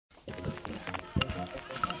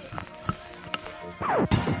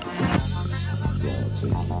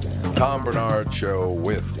Tom Bernard Show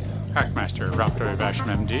with Hackmaster Dr.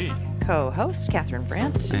 Basham MD. Co-host Catherine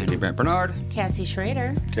Brandt. Andy Brent Bernard. Cassie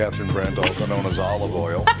Schrader. Catherine Brandt, also known as olive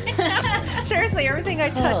oil. Seriously, everything I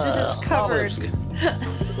touch is just covered.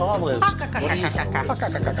 Olives. What do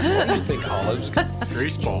you think, olives?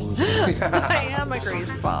 Greaseball. I am a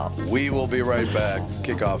grease ball. We will be right back.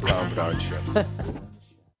 Kick off Tom Bernard Show.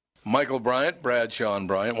 Michael Bryant, Bradshaw and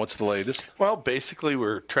Bryant, what's the latest? Well, basically,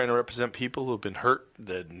 we're trying to represent people who have been hurt,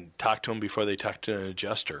 then talk to them before they talk to an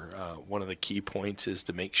adjuster. One of the key points is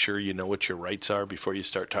to make sure you know what your rights are before you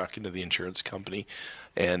start talking to the insurance company,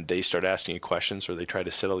 and they start asking you questions or they try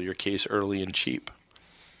to settle your case early and cheap.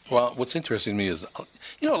 Well, what's interesting to me is,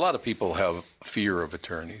 a lot of people have fear of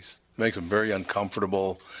attorneys. It makes them very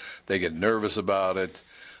uncomfortable. They get nervous about it.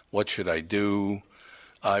 What should I do?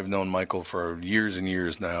 I've known Michael for years and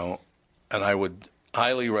years now, and I would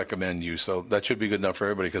highly recommend you. So that should be good enough for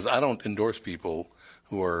everybody, because I don't endorse people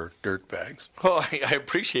who are dirtbags. Well, I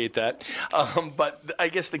appreciate that. But I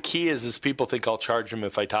guess the key is people think I'll charge them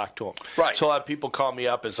if I talk to them. Right. So a lot of people call me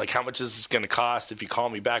up. It's like, how much is this going to cost if you call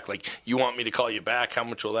me back? Like, you want me to call you back? How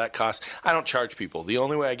much will that cost? I don't charge people. The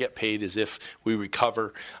only way I get paid is if we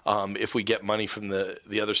recover, if we get money from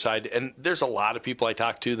the other side. And there's a lot of people I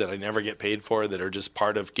talk to that I never get paid for that are just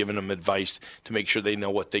part of giving them advice to make sure they know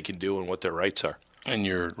what they can do and what their rights are. And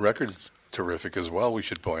your record's terrific as well, we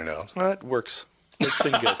should point out. Well, it works. It's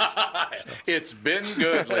been good. It's been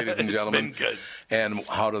good, ladies and gentlemen. It's been good. And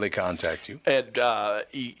how do they contact you? And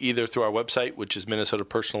either through our website, which is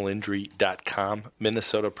minnesotapersonalinjury.com,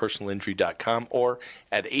 minnesotapersonalinjury.com, or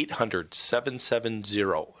at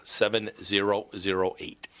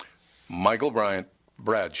 800-770-7008. Michael Bryant,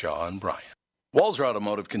 Bradshaw and Bryant. Walzer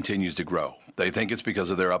Automotive continues to grow. They think it's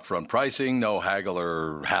because of their upfront pricing, no haggle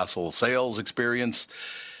or hassle sales experience,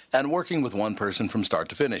 and working with one person from start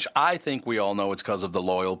to finish. I think we all know it's because of the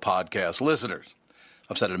loyal podcast listeners.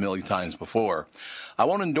 I've said it a million times before. I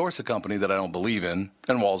won't endorse a company that I don't believe in,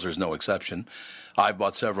 and Walzer's no exception. I've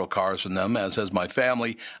bought several cars from them, as has my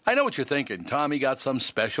family. I know what you're thinking. Tommy got some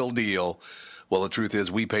special deal. Well, the truth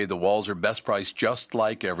is we paid the Walzer best price just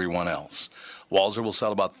like everyone else. Walzer will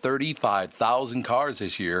sell about 35,000 cars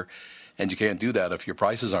this year, and you can't do that if your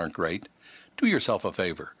prices aren't great. Do yourself a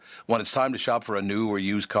favor. When it's time to shop for a new or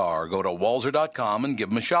used car, go to walzer.com and give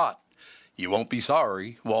them a shot. You won't be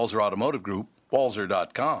sorry. Walzer Automotive Group,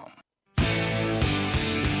 walzer.com.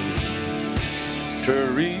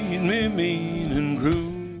 To read me mean and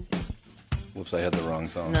rude. Whoops, I had the wrong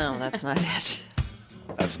song. No, that's not it.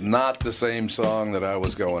 That's not the same song that I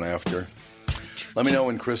was going after. Let me know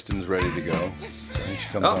when Kristen's ready to go. She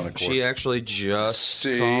comes on a court. She actually just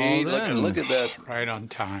See, called in. look at that. Right on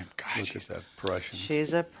time. Gosh. Look at that Prussian.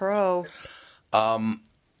 She's a pro.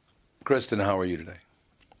 Kristen, how are you today?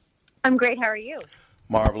 I'm great. How are you?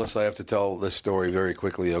 Marvelous. I have to tell this story very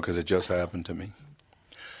quickly, though, because it just happened to me.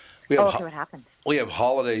 Okay, what happened? We have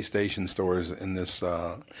Holiday Station stores in this.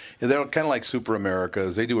 They're kind of like Super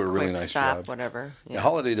Americas. They do a really nice job. Whatever. Yeah.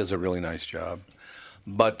 Holiday does a really nice job.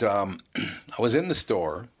 But I was in the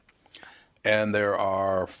store, and there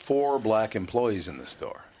are 4 black employees in the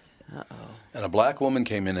store. Uh-oh. And a black woman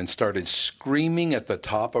came in and started screaming at the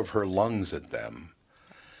top of her lungs at them.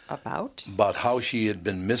 About how she had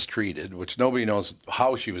been mistreated, which nobody knows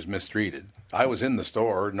how she was mistreated. I was in the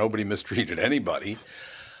store. Nobody mistreated anybody.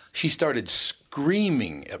 She started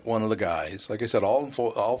screaming at one of the guys. Like I said, all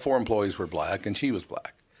 4 employees were black, and she was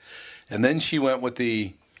black. And then she went with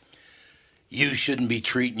the, you shouldn't be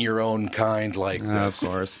treating your own kind like this. Of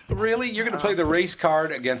course. Really? You're going to play the race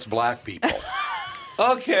card against black people?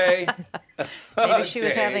 Okay. maybe she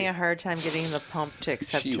was having a hard time getting the pump to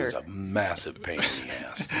accept She her was a massive pain in the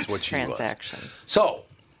ass. That's what she transaction. was. So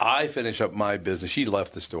I finish up my business. She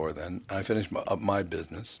left the store then. I finish up my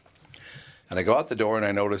business. And I go out the door, and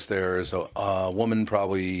I notice there's a woman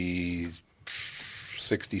probably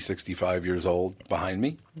 60, 65 years old behind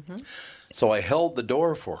me. Mm-hmm. So I held the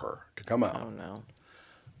door for her to come out. Oh, no.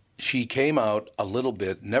 She came out a little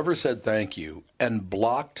bit, never said thank you, and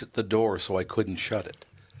blocked the door so I couldn't shut it.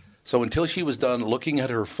 So until she was done looking at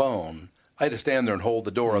her phone, I had to stand there and hold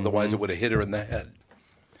the door, otherwise it would have hit her in the head.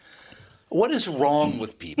 What is wrong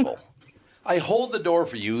with people? I hold the door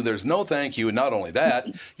for you, there's no thank you, and not only that,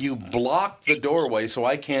 you block the doorway so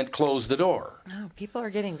I can't close the door. Oh, people are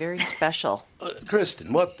getting very special.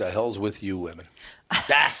 Kristen, what the hell's with you women?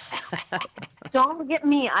 Don't get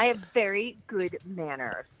me. I have very good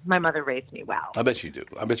manners. My mother raised me well. I bet you do.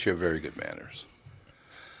 I bet you have very good manners.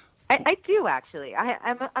 I do, actually.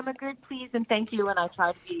 I'm a good please and thank you, and I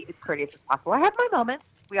try to be as courteous as possible. I have my moments.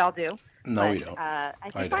 We all do. No, we don't. I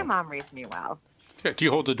think my mom raised me well. Do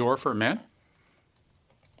you hold the door for men?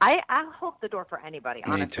 I hold the door for anybody,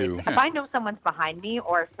 honestly. too. If I know someone's behind me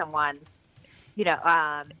or if someone, either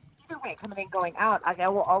way, coming in, going out, I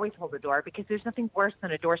will always hold the door because there's nothing worse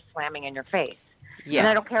than a door slamming in your face. Yeah. And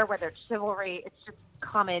I don't care whether it's chivalry, it's just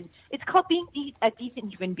common. It's called being a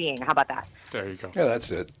decent human being. How about that? There you go. Yeah, that's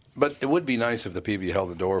it. But it would be nice if the people you held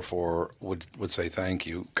the door for would say thank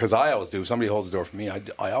you. Because I always do. If somebody holds the door for me,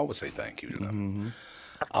 I always say thank you to them.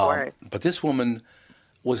 Of course. But this woman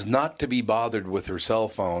was not to be bothered with her cell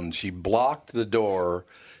phone. She blocked the door,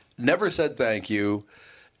 never said thank you.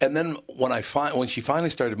 And then when she finally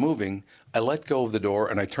started moving, I let go of the door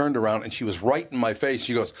and I turned around and she was right in my face.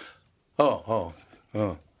 She goes, oh.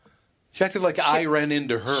 She acted like I ran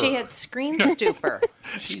into her. She had screen stupor.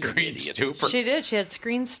 She's an idiot. Stupor. She did. She had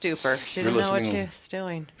screen stupor. She didn't know what she was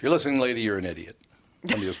doing. If you're listening, lady, you're an idiot.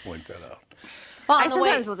 Let me just point that out. Well, I on the way.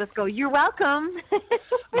 sometimes will just go, you're welcome.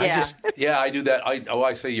 Yeah. I do that.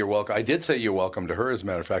 I say you're welcome. I did say you're welcome to her, as a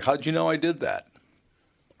matter of fact. How'd you know I did that?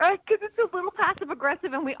 Because it's a little passive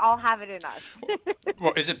aggressive, and we all have it in us.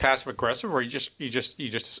 Well, is it passive aggressive, or you just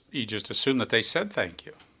assume that they said thank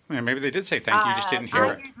you? I mean, maybe they did say thank you, you just didn't hear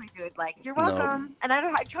I it. usually do it like, you're welcome. And I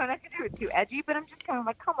try not to do it too edgy, but I'm just kind of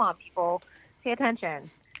like, come on, people, pay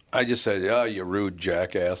attention. I just said, oh, you rude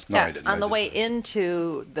jackass. No, I didn't. On the way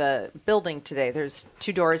into the building today, there's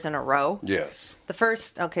 2 doors in a row. Yes. The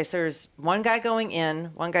first, so there's one guy going in,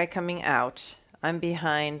 one guy coming out. I'm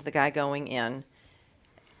behind the guy going in.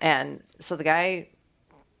 And so the guy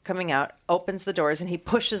coming out opens the doors and he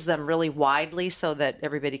pushes them really widely so that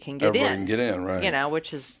everybody can get in. Everybody can get in, right.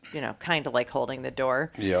 Which is, kind of like holding the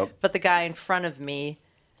door. Yep. But the guy in front of me,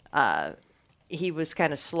 he was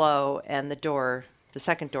kind of slow and the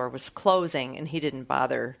second door was closing and he didn't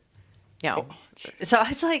bother, So I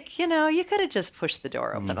was like, you could have just pushed the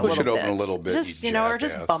door open a little bit. Push it open a little bit, just, you or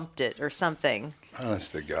jackass. just bumped it or something.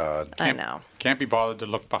 Honest to God. I know. Can't be bothered to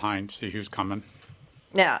look behind, see who's coming.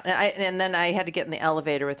 Yeah, and then I had to get in the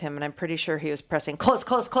elevator with him, and I'm pretty sure he was pressing close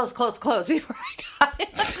before I got in.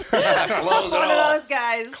 Close it One all. of those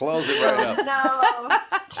guys. Close it right up. No.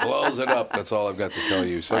 Close it up. That's all I've got to tell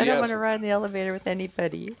you. So I don't yes, want to ride in the elevator with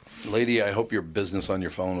anybody. lady, I hope your business on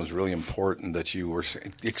your phone was really important, that you were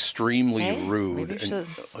extremely Hey, rude maybe and she's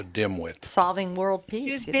a dimwit. Solving world She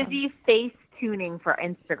peace. was you know? busy face tuning for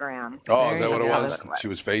Instagram. Oh, There is that you what it go. was? She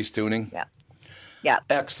was face tuning? Yeah. Yeah.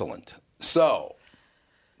 Excellent. So,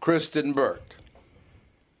 Kristen Burt,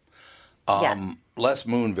 Yes. Les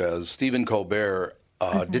Moonves, Stephen Colbert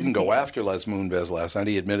didn't go after Les Moonves last night.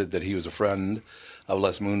 He admitted that he was a friend of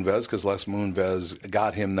Les Moonves because Les Moonves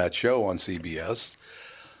got him that show on CBS.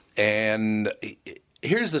 And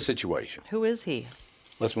here's the situation. Who is he?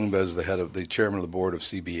 Les Moonves is the chairman of the board of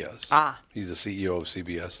CBS. Ah. He's the CEO of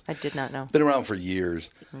CBS. I did not know. Been around for years.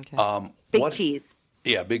 Okay. Big cheese.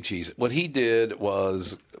 Yeah, big cheese. What he did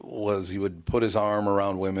was he would put his arm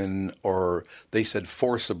around women, or they said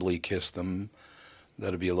forcibly kiss them.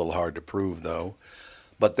 That'd be a little hard to prove, though.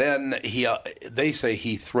 But then they say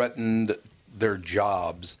he threatened their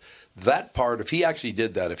jobs. That part, if he actually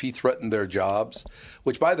did that, if he threatened their jobs,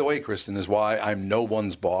 which, by the way, Kristen, is why I'm no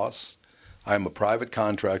one's boss. I'm a private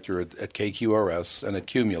contractor at KQRS and at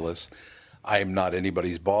Cumulus. I am not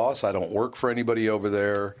anybody's boss. I don't work for anybody over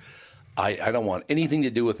there. I don't want anything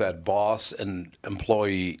to do with that boss and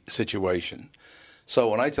employee situation. So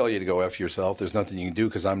when I tell you to go F yourself, there's nothing you can do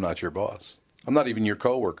because I'm not your boss. I'm not even your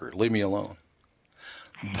coworker. Leave me alone.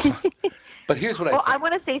 But here's what I think. I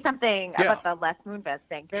want to say something Yeah. about the Les Moonves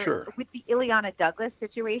thing. Sure. With the Ileana Douglas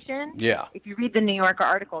situation, Yeah. if you read the New Yorker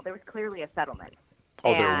article, there was clearly a settlement.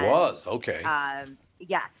 Oh, there And, was? Okay.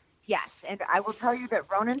 Yes. And I will tell you that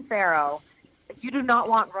Ronan Farrow, you do not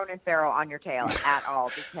want Ronan Farrow on your tail at all,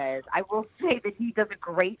 because I will say that he does a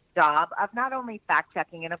great job of not only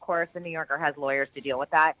fact-checking, and of course the New Yorker has lawyers to deal with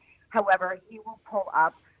that. However, he will pull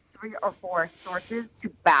up 3 or 4 sources to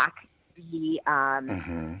back the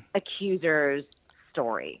accuser's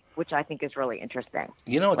story, which I think is really interesting.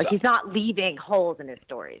 It's He's not leaving holes in his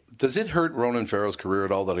stories. Does it hurt Ronan Farrow's career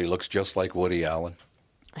at all that he looks just like Woody Allen?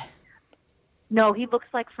 No, he looks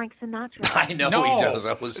like Frank Sinatra. I know No. he does.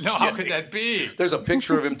 How could that be? There's a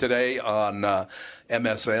picture of him today on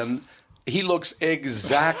MSN. He looks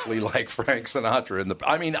exactly like Frank Sinatra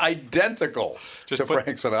identical to Frank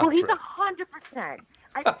Sinatra. Well, he's 100%.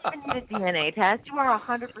 I don't even need a DNA test. You are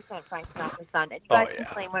 100% Frank Sinatra's son, and you guys can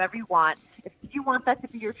claim whatever you want. If you want that to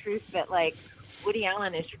be your truth, that Woody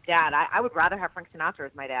Allen is your dad, I would rather have Frank Sinatra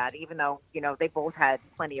as my dad, even though they both had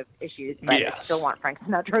plenty of issues. But I still want Frank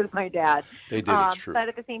Sinatra as my dad. They did. It's true. But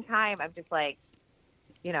at the same time, I'm just like,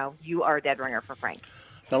 you are a dead ringer for Frank.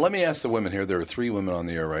 Now let me ask the women here. There are 3 women on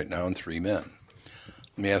the air right now and 3 men.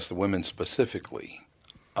 let me ask the women specifically,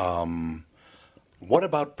 what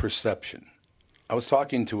about perception? I was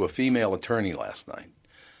talking to a female attorney last night.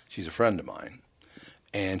 She's a friend of mine.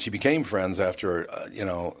 And she became friends after,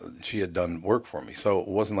 she had done work for me. So it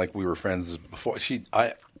wasn't like we were friends before. She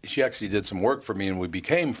actually did some work for me, and we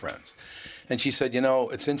became friends. And she said,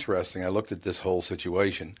 it's interesting. I looked at this whole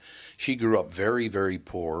situation. She grew up very, very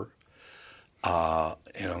poor,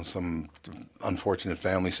 some unfortunate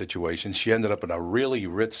family situations. She ended up in a really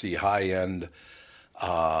ritzy, high-end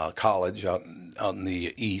college out in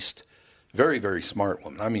the East. Very, very smart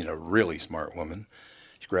woman. I mean, a really smart woman.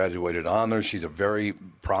 She graduated honors. She's a very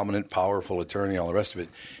prominent, powerful attorney, all the rest of it.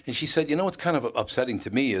 And she said, what's kind of upsetting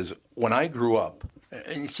to me is when I grew up,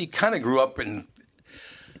 and she kind of grew up in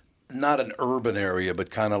not an urban area, but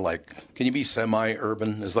kind of like, can you be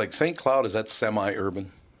semi-urban? Is like St. Cloud, is that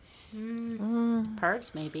semi-urban?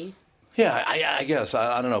 Parts, maybe. Yeah, I guess.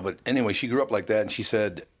 I don't know. But anyway, she grew up like that. And she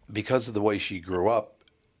said because of the way she grew up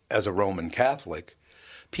as a Roman Catholic,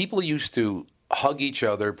 people used to hug each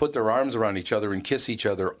other, put their arms around each other, and kiss each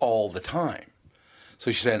other all the time. So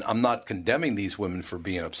she's saying, I'm not condemning these women for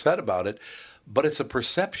being upset about it, but it's a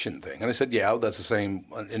perception thing. And I said, yeah, that's the same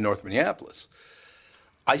in North Minneapolis.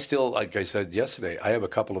 I still, like I said yesterday, I have a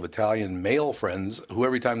couple of Italian male friends who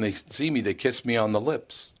every time they see me, they kiss me on the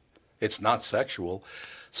lips. It's not sexual.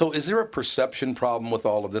 So is there a perception problem with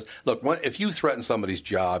all of this? Look, if you threaten somebody's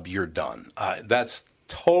job, you're done. That's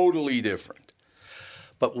totally different.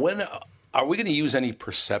 But when are we going to use any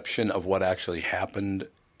perception of what actually happened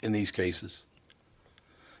in these cases?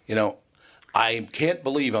 I can't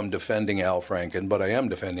believe I'm defending Al Franken, but I am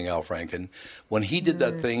defending Al Franken. When he did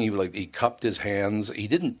that thing, he cupped his hands. He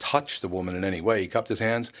didn't touch the woman in any way. He cupped his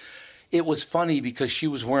hands. It was funny because she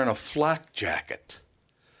was wearing a flak jacket.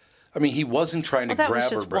 I mean, he wasn't trying to grab her.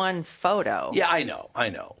 That was just one photo. Yeah, I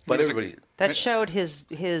know. But everybody... That showed his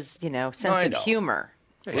sense of humor.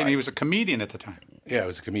 And he was a comedian at the time. Yeah, he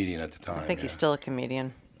was a comedian at the time. I think he's still a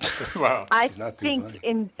comedian. Wow. I think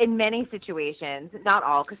in many situations, not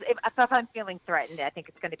all, because if I'm feeling threatened, I think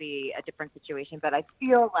it's going to be a different situation. But I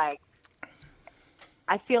feel like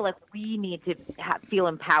we need to feel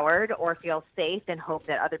empowered or feel safe and hope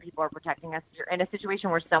that other people are protecting us. If you're in a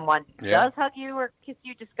situation where someone does hug you or kiss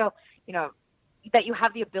you, just go, that you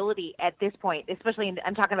have the ability at this point, especially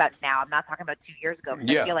I'm talking about now, I'm not talking about 2 years ago, because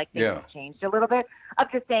I feel like things have changed a little bit,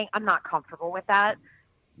 of just saying, I'm not comfortable with that,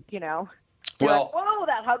 Well, like, whoa,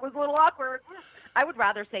 that hug was a little awkward. I would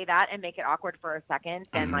rather say that and make it awkward for a second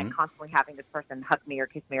than like constantly having this person hug me or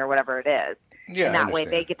kiss me or whatever it is. Yeah, and that way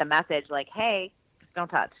they get the message like, hey, don't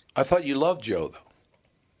touch. I thought you loved Joe, though.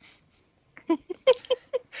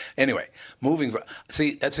 Anyway,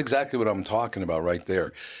 see, that's exactly what I'm talking about right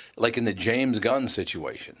there. Like in the James Gunn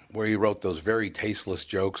situation, where he wrote those very tasteless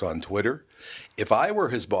jokes on Twitter. If I were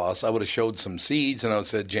his boss, I would have showed some seeds and I would have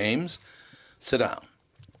said, James, sit down.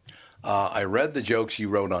 I read the jokes you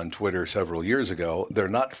wrote on Twitter several years ago. They're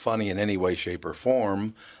not funny in any way, shape, or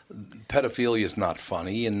form. Pedophilia is not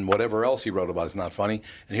funny, and whatever else he wrote about is not funny.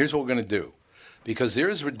 And here's what we're going to do. Because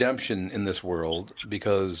there's redemption in this world,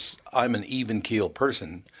 because I'm an even-keel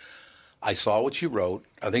person, I saw what you wrote.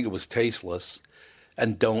 I think it was tasteless,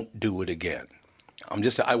 and don't do it again.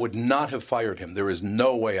 I would not have fired him. There is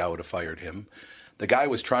no way I would have fired him. The guy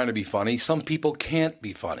was trying to be funny. Some people can't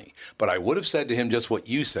be funny. But I would have said to him just what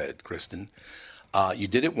you said, Kristen. You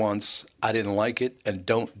did it once, I didn't like it, and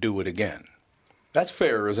don't do it again. That's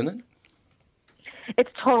fair, isn't it?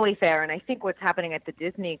 It's totally fair, and I think what's happening at the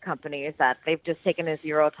Disney company is that they've just taken a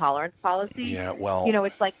zero tolerance policy. Yeah, well...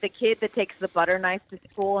 it's like the kid that takes the butter knife to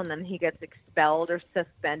school and then he gets expelled or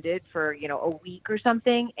suspended for, a week or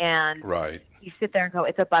something, and you sit there and go,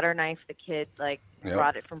 it's a butter knife, the kid,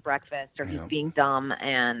 brought it from breakfast, or he's being dumb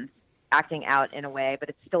and acting out in a way, but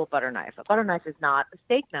it's still a butter knife. A butter knife is not a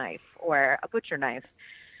steak knife or a butcher knife.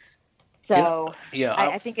 So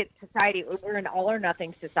I think it's society. We're an all or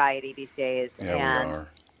nothing society these days, and we are.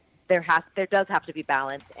 There does have to be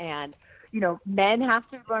balance, and men have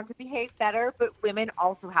to learn to behave better, but women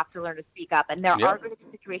also have to learn to speak up. And there are going to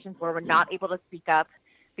be situations where we're not able to speak up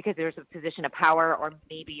because there's a position of power, or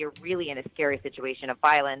maybe you're really in a scary situation of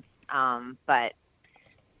violence. But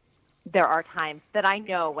there are times that I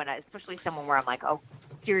know especially someone where I'm like, oh,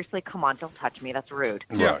 seriously, come on, don't touch me. That's rude.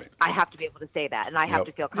 Right. I have to be able to say that, and I have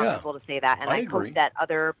to feel comfortable to say that. And I hope that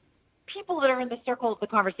other people that are in the circle of the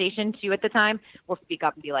conversation too at the time will speak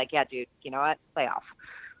up and be like, yeah, dude, you know what? Play off.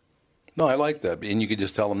 No, I like that. And you could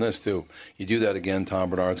just tell them this, too. You do that again, Tom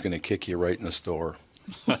Bernard's going to kick you right in the store.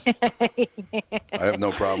 I have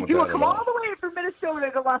no problem with that at all. You come all the way from through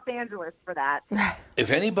Minnesota to Los Angeles for that.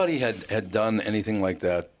 If anybody had done anything like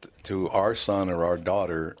that to our son or our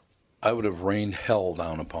daughter, I would have rained hell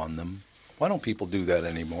down upon them. Why don't people do that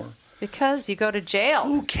anymore? Because you go to jail.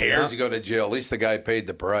 Who cares? You go to jail. At least the guy paid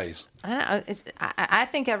the price. I don't know. I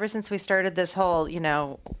think ever since we started this whole,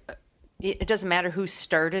 it doesn't matter who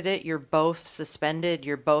started it. You're both suspended.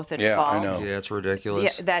 You're both at fault. I know. Yeah, it's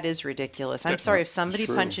ridiculous. Yeah, that is ridiculous. I'm sorry. If somebody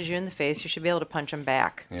punches you in the face, you should be able to punch them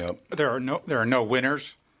back. Yep. There are no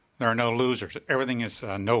winners. There are no losers. Everything is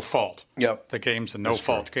no fault. Yep. The game's a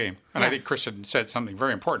no-fault game. And I think Kristen said something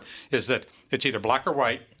very important, is that it's either black or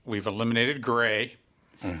white. We've eliminated gray.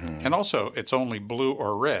 Mm-hmm. And also, it's only blue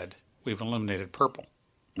or red. We've eliminated purple.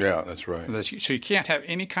 Yeah, that's right. So you can't have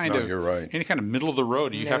any kind of you're right. any kind of middle of the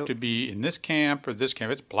road. You have to be in this camp or this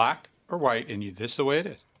camp. It's black or white, and this is the way it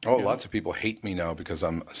is. Oh, lots of people hate me now because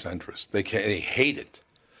I'm a centrist. They hate it.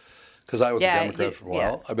 Because I was a Democrat for a while.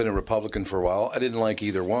 Yeah. I've been a Republican for a while. I didn't like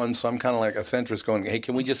either one, so I'm kind of like a centrist going, hey,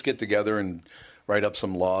 can we just get together and write up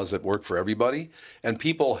some laws that work for everybody? And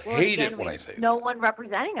people hate it when I say that. No one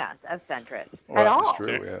representing us as centrists at all. That's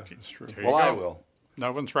true, yeah. That's true. Well, I will.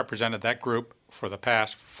 No one's represented that group for the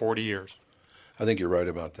past 40 years. I think you're right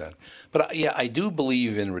about that. But, I do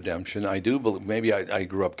believe in redemption. I do believe, maybe I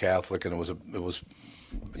grew up Catholic and it was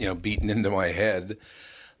beaten into my head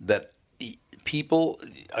that people,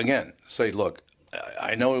 again, say, look,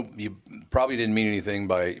 I know you probably didn't mean anything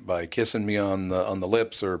by kissing me on the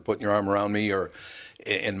lips or putting your arm around me, or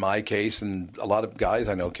in my case, and a lot of guys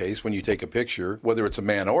I know case, when you take a picture, whether it's a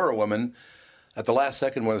man or a woman, at the last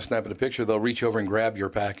second when they're snapping a picture, they'll reach over and grab your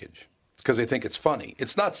package because they think it's funny.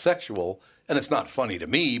 It's not sexual, and it's not funny to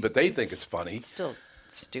me, but they think it's funny. It's still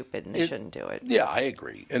stupid, and they shouldn't do it. Yeah, I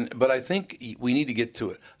agree. But I think we need to get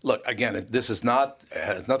to it. Look, again, this has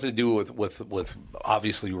nothing to do with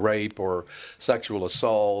obviously rape or sexual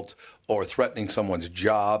assault or threatening someone's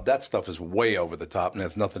job. That stuff is way over the top and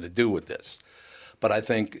has nothing to do with this. But I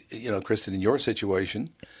think, Kristen, in your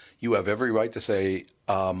situation, you have every right to say,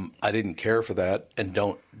 I didn't care for that, and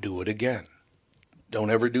don't do it again.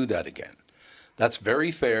 Don't ever do that again. That's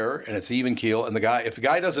very fair, and it's even keel. And if the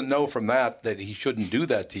guy doesn't know from that he shouldn't do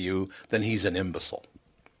that to you, then he's an imbecile.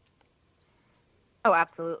 Oh,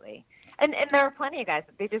 absolutely. And there are plenty of guys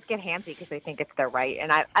that they just get handsy because they think it's their right.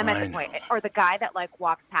 And I'm at the point, or the guy that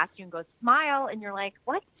walks past you and goes, smile, and you're like,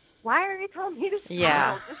 what? Why are you telling me to smile?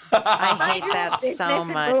 Yeah, I hate that so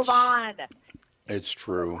much. Move on. It's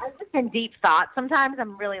true. I'm just in deep thought. Sometimes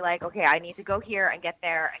I'm really like, okay, I need to go here and get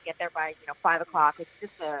there by 5 o'clock. It's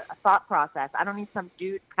just a thought process. I don't need some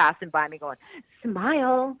dude passing by me going,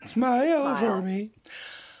 smile for me.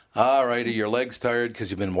 All right, are your legs tired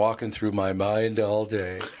because you've been walking through my mind all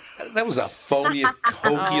day? That was the phoniest,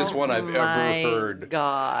 hokiest one I've ever heard.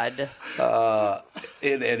 God.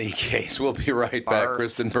 In any case, we'll be right back.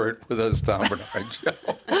 Kristen Burt with us, Tom Bernard Show.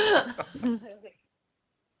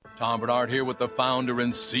 Tom Bernard here with the founder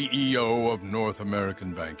and CEO of North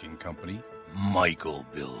American Banking Company, Michael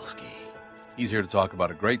Bilski. He's here to talk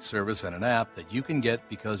about a great service and an app that you can get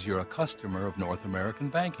because you're a customer of North American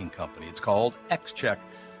Banking Company. It's called XCheck.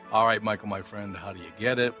 All right, Michael, my friend, how do you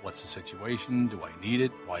get it? What's the situation? Do I need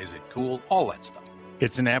it? Why is it cool? All that stuff.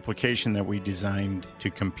 It's an application that we designed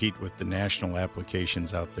to compete with the national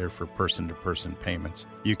applications out there for person-to-person payments.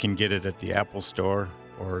 You can get it at the Apple Store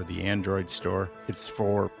or the Android store. It's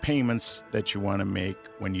for payments that you want to make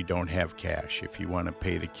when you don't have cash. If you want to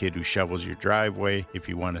pay the kid who shovels your driveway, if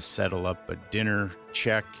you want to settle up a dinner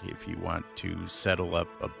check, if you want to settle up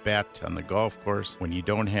a bet on the golf course, when you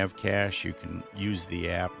don't have cash, you can use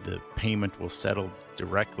the app. The payment will settle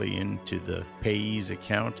directly into the payee's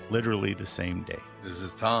account, literally the same day. This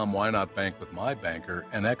is Tom. Why not bank with my banker?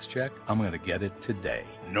 And XCheck, I'm going to get it today.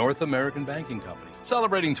 North American Banking Company,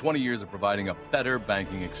 celebrating 20 years of providing a better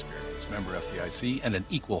banking experience. Member FDIC and an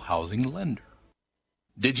equal housing lender.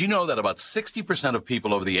 Did you know that about 60% of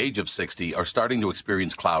people over the age of 60 are starting to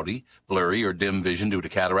experience cloudy, blurry, or dim vision due to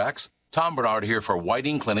cataracts? Tom Bernard here for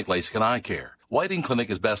Whiting Clinic LASIK and Eye Care. Whiting Clinic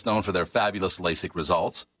is best known for their fabulous LASIK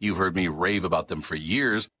results. You've heard me rave about them for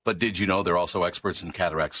years, but did you know they're also experts in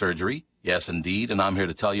cataract surgery? Yes, indeed, and I'm here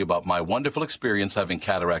to tell you about my wonderful experience having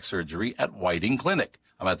cataract surgery at Whiting Clinic.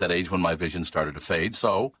 I'm at that age when my vision started to fade,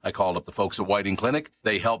 so I called up the folks at Whiting Clinic.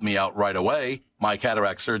 They helped me out right away. My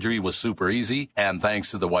cataract surgery was super easy, and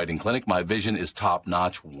thanks to the Whiting Clinic, my vision is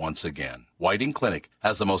top-notch once again. Whiting Clinic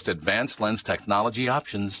has the most advanced lens technology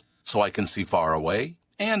options, so I can see far away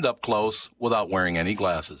and up close without wearing any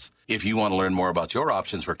glasses. If you want to learn more about your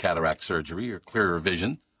options for cataract surgery or clearer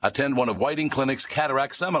vision, attend one of Whiting Clinic's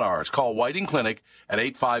cataract seminars. Call Whiting Clinic at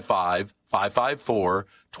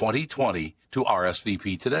 855-554-2020 to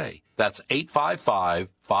RSVP today. That's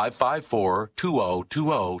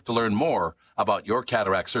 855-554-2020 to learn more about your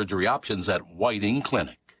cataract surgery options at Whiting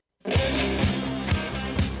Clinic.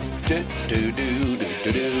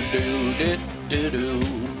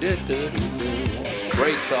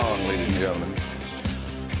 Great song, ladies and gentlemen.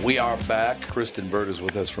 We are back. Kristen Bird is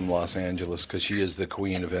with us from Los Angeles because she is the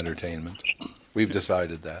queen of entertainment. We've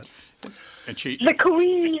decided that. And she, The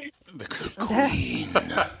queen. the Queen.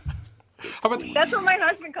 How about That's what my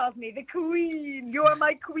husband calls me. The queen. You're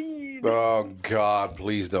my queen. Oh, God,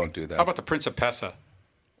 please don't do that. how about the Principessa?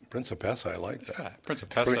 Principessa, I like that. Yeah,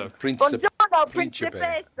 Principessa. Buongiorno, Principe.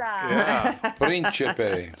 principessa. Yeah.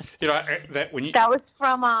 Principe. You know, that when you That was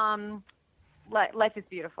from Life is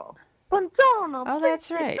Beautiful. Buongiorno. Oh,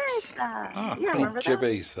 that's right. principessa. You remember that?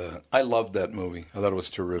 Principessa. I loved that movie. I thought it was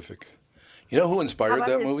terrific. You know who How inspired about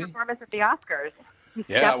that his movie? performance at the Oscars? He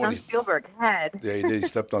Yeah, stepped when on he- Spielberg's head. Yeah, he did. He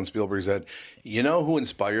stepped on Spielberg's head. You know who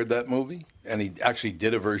inspired that movie? And he actually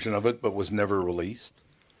did a version of it, but was never released?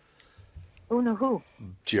 Who knew who?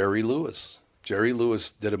 Jerry Lewis. Jerry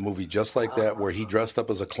Lewis did a movie just like that where he dressed up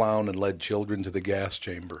as a clown and led children to the gas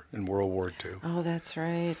chamber in World War II. Oh, that's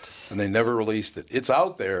right. And they never released it. It's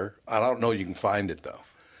out there. I don't know you can find it, though.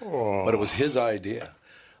 But it was his idea.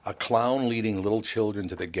 A clown leading little children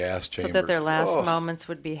to the gas chamber. So that their last moments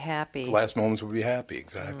would be happy. Last moments would be happy,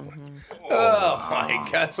 exactly. Oh, my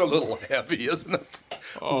God. It's a little heavy, isn't it?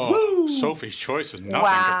 oh, Sophie's Choice is nothing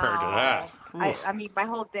compared to that. I mean, my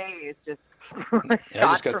whole day is just. I just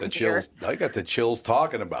got shot the from chills. here. I got the chills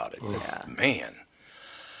talking about it. Man,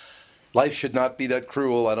 life should not be that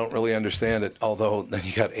cruel. I don't really understand it. Although then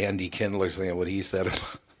you got Andy Kindler saying what he said.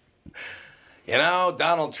 You know,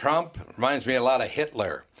 Donald Trump reminds me a lot of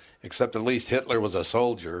Hitler, except at least Hitler was a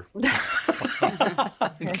soldier.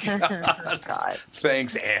 God.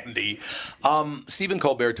 Thanks, Andy. Stephen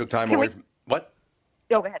Colbert took time away from what?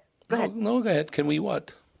 Go ahead. Go ahead. No, go ahead. Can we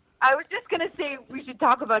what? I was just going to say we should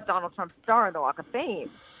talk about Donald Trump's star in the Walk of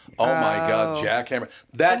Fame. Oh, my God, jackhammer.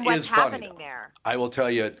 That And what's is funny. happening there. I will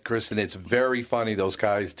tell you, Kristen, it's very funny. Those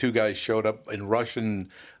guys, two guys showed up in Russian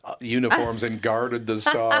uniforms and guarded the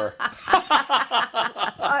star.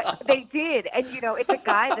 They did. And, you know, it's a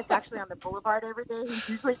guy that's actually on the boulevard every day. He's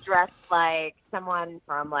usually dressed like someone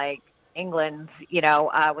from, like, England, you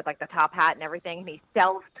know, with, like, the top hat and everything. And he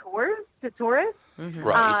sells tours to tourists.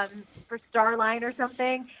 Right. For Starline or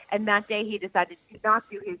something, and that day he decided to not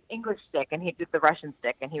do his English stick, and he did the Russian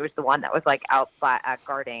stick, and he was the one that was like out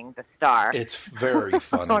guarding the star. It's very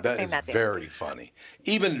funny. That is very funny.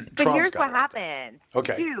 Even But Trump's here's got what it. happened.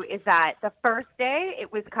 Okay. Too, is that the first day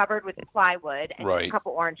it was covered with plywood and Right. a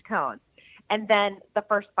couple orange cones. And then the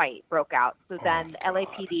first fight broke out. So then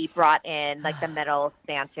LAPD brought in like the metal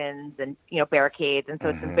stanchions and, you know, barricades, and so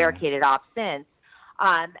it's been barricaded off since.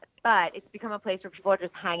 But it's become a place where people are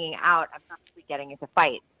just hanging out and purposely getting into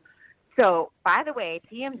fights. So, by the way,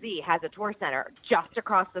 TMZ has a tour center just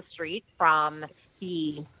across the street from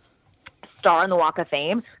the star on the Walk of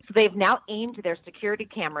Fame. So they've now aimed their security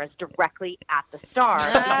cameras directly at the star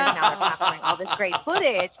because now they're capturing all this great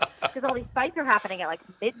footage because all these fights are happening at like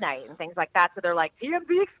midnight and things like that. So they're like,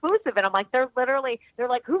 TMZ exclusive. And I'm like, they're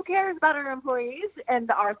like, who cares about our employees and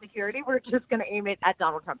our security? We're just going to aim it at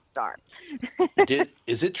Donald Trump's star.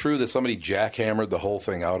 Is it true that somebody jackhammered the whole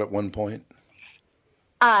thing out at one point?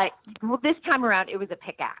 Well, this time around, it was a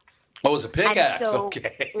pickaxe. Oh, it was a pickaxe. And so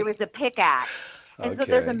Okay. It was a pickaxe. And so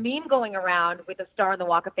there's a Okay. meme going around with a star on the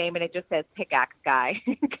Walk of Fame, and it just says pickaxe guy.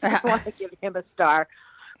 I want to give him a star.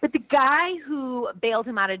 But the guy who bailed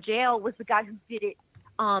him out of jail was the guy who did it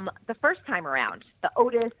the first time around. The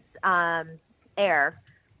Otis heir,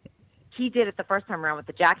 he did it the first time around with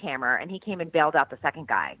the jackhammer, and he came and bailed out the second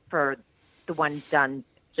guy for the one done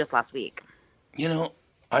just last week. You know,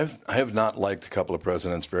 I have not liked a couple of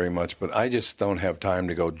presidents very much, but I just don't have time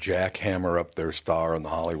to go jackhammer up their star on the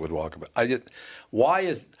Hollywood Walk of Fame.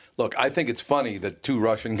 Look, I think it's funny that two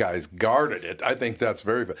Russian guys guarded it. I think that's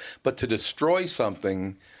very funny. But to destroy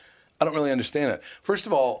something, I don't really understand it. First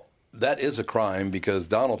of all, that is a crime because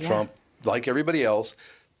Donald Trump, like everybody else,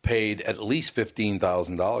 paid at least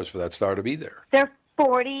 $15,000 for that star to be there. They're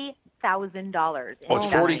 $40,000. Oh,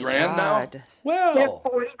 it's 40 grand now? Well, They're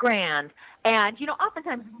 $40,000. And, you know,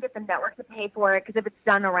 oftentimes you can get the network to pay for it because if it's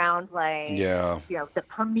done around, like, you know, the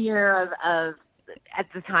premiere of at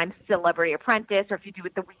the time, Celebrity Apprentice, or if you do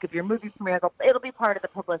it the week of your movie premiere, it'll be part of the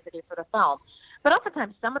publicity for the film. But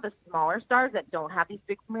oftentimes some of the smaller stars that don't have these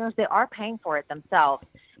big premieres, they are paying for it themselves.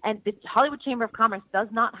 And the Hollywood Chamber of Commerce does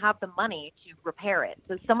not have the money to repair it.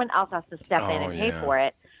 So someone else has to step in and pay for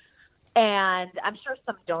it. and I'm sure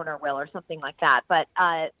some donor will or something like that. But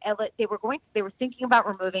they were thinking about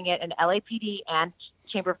removing it, and LAPD and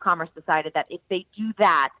Chamber of Commerce decided that if they do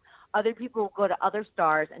that, other people will go to other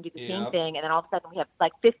stars and do the same thing, and then all of a sudden we have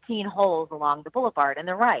like 15 holes along the boulevard. And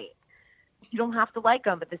they're right. You don't have to like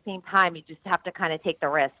them, but at the same time, you just have to kind of take the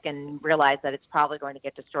risk and realize that it's probably going to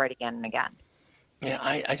get destroyed again and again. Yeah,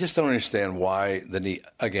 I just don't understand why the need.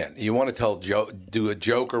 Again, you want to do a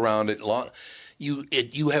joke around it.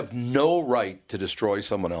 You have no right to destroy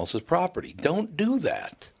someone else's property. Don't do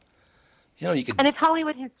that. You know, you could. And it's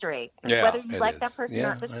Hollywood history. Yeah, Whether you like is. that person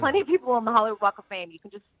Yeah, or there's I plenty know. of people on the Hollywood Walk of Fame. You can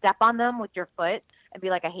just step on them with your foot and be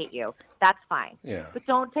like, I hate you. That's fine. Yeah. But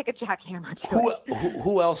don't take a jackhammer to it.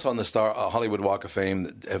 Who else on the Hollywood Walk of Fame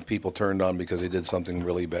have people turned on because they did something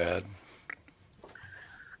really bad?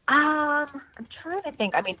 I'm trying to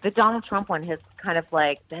think. I mean, the Donald Trump one has kind of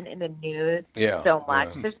like been in the news so much.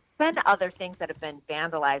 Yeah. There's been other things that have been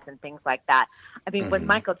vandalized and things like that. I mean, when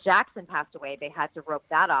Michael Jackson passed away, they had to rope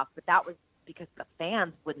that off, but that was because the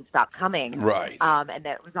fans wouldn't stop coming. Right. And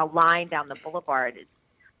there was a line down the boulevard.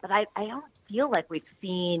 But I don't feel like we've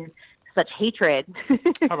seen such hatred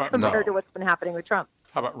compared to what's been happening with Trump.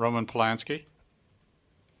 How about Roman Polanski?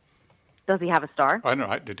 Does he have a star? I don't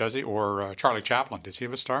know. Does he? Or Charlie Chaplin. Does he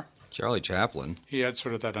have a star? Charlie Chaplin. He had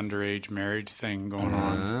sort of that underage marriage thing going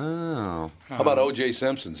on. Oh. How about O.J.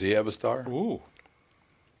 Simpson? Does he have a star? Ooh.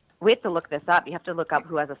 We have to look this up. You have to look up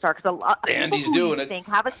who has a star. Because a lot of And people he's who doing you it. think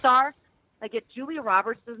have a star, like if Julia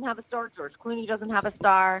Roberts doesn't have a star, George Clooney doesn't have a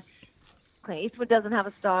star, Clint Eastwood doesn't have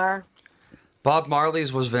a star. Bob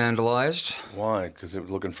Marley's was vandalized. Why? Because they were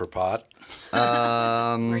looking for pot?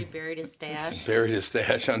 Where he buried his stash. Buried his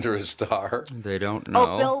stash under his star? They don't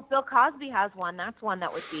know. Oh, Bill Cosby has one. That's one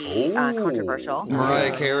that would be controversial.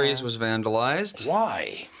 Mariah Carey's was vandalized.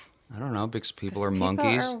 Why? I don't know, because people are People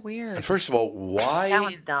monkeys. are weird. And first of all, why? That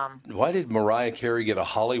one's dumb. Why did Mariah Carey get a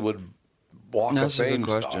Hollywood Walk That's of a Fame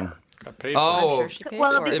good question. star? Got paid for I'm Oh, sure she paid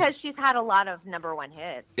Well, for it. because she's had a lot of number one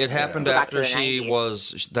hits. it happened Go back to after the she 90s.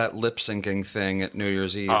 was that lip syncing thing at New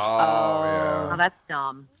Year's Eve. Oh, that's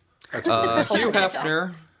dumb. Hugh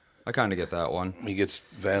Hefner, I kind of get that one. He gets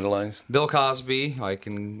vandalized? Bill Cosby, I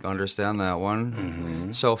can understand that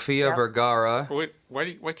one. Sofia Vergara, Wait,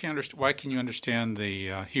 why can you understand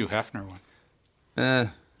the Hugh Hefner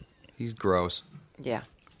one? he's gross. Yeah.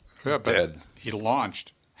 Yeah, but dead. he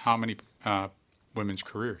launched how many women's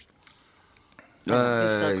careers? He's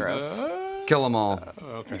still gross. Kill them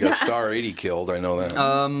all. He got Star 80 killed, I know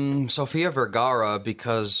that. Sofia Vergara,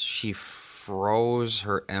 because she froze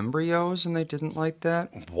her embryos and they didn't like that.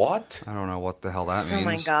 What? I don't know what the hell that means. Oh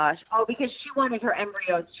my gosh. Oh, because she wanted her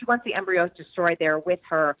embryos. She wants the embryos destroyed there with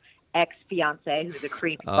her ex-fiance, who's a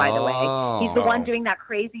creep, by the way. He's the one doing that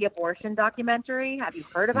crazy abortion documentary. Have you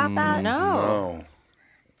heard about that? No.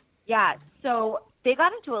 Yeah. So they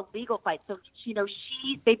got into a legal fight. So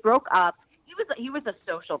they broke up. He was a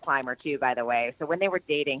social climber too, by the way. So when they were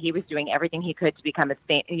dating, he was doing everything he could to become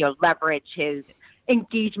leverage his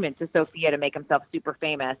engagement to Sophia to make himself super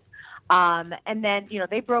famous. And then,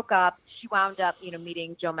 they broke up. She wound up,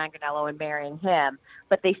 meeting Joe Manganiello and marrying him,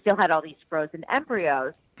 but they still had all these frozen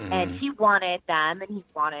embryos. And he wanted them, and he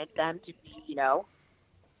wanted them to be,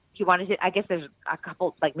 he wanted I guess there's a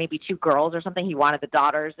couple, like maybe 2 girls or something. He wanted the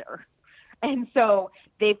daughters. And so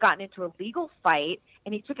they've gotten into a legal fight,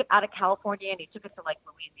 and he took it out of California, and he took it to, like,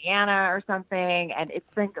 Louisiana or something. And it's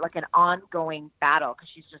been, like, an ongoing battle because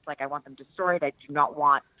she's just like, I want them destroyed. I do not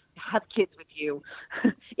want to have kids with you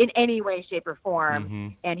in any way, shape, or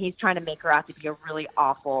form. And he's trying to make her out to be a really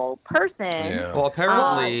awful person. Yeah. Well,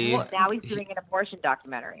 apparently, Now he's doing an abortion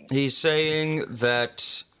documentary. he's saying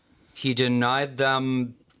that he denied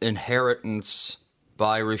them inheritance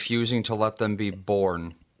by refusing to let them be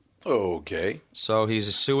born. Okay. So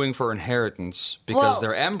he's suing for inheritance because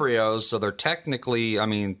they're embryos, so they're technically,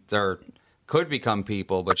 they could become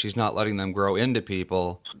people, but she's not letting them grow into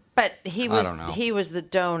people. But he was don't know. he was the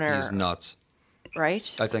donor, He's nuts.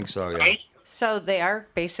 right? I think so, yeah. So they are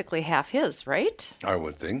basically half his, right? I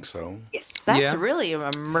would think so. That's Yeah. really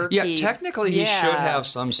a murky. Yeah, technically he Yeah. should have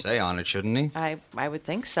some say on it, shouldn't he? I would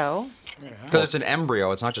think so. Because it's an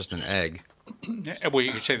embryo, it's not just an egg. Well,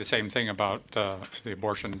 you could say the same thing about the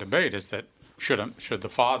abortion debate, is that should the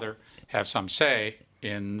father have some say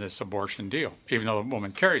in this abortion deal? Even though the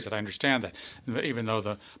woman carries it, I understand that. Even though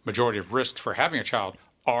the majority of risks for having a child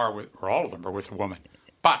or all of them are with a woman.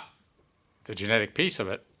 But the genetic piece of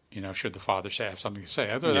it, should the father have something to say?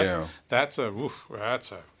 That's a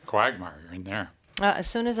quagmire in there. As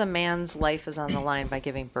soon as a man's life is on the line by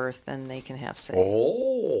giving birth, then they can have say.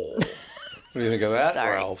 Oh. What do you think of that,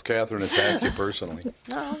 Sorry. Ralph? Catherine attacked you personally.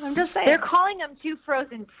 No, I'm just saying. They're calling them two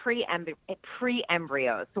frozen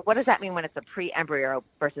pre-embryos. So what does that mean when it's a pre-embryo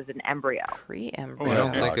versus an embryo? Pre-embryo. I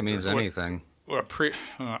don't think doctor. it means anything. Well,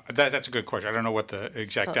 that's a good question. I don't know what the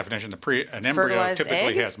exact definition. An embryo fertilized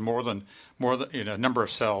typically egg? has more than a number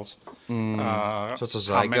of cells. So it's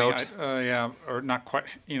a How many? zygote? Or not quite.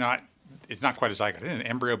 It's not quite a zygote. Isn't an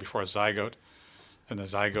embryo before a zygote, and the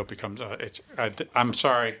zygote becomes. I'm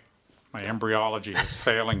sorry, my embryology is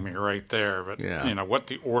failing me right there. But Yeah. what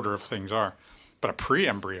the order of things are. But a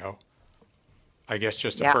pre-embryo, I guess,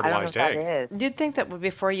 just a Yeah, I don't know fertilized what egg. that is. You'd think that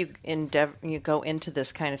before you go into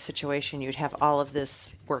this kind of situation, you'd have all of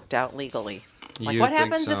this worked out legally. Like, You'd what think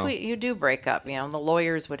happens so. if you do break up? The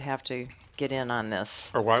lawyers would have to get in on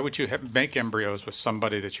this. Or why would you make embryos with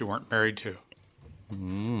somebody that you weren't married to?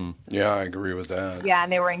 Yeah, I agree with that. Yeah,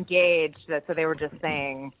 and they were engaged, so they were just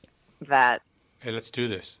saying that. Hey, let's do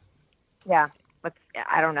this. Yeah,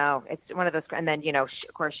 I don't know. It's one of those, and then of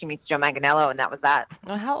course she meets Joe Manganiello, and that was that.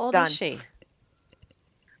 Well, how old Done. is she?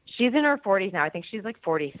 She's in her 40s now. I think she's like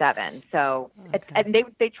 47. So, and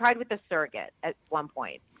they tried with a surrogate at one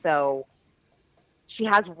point. So, she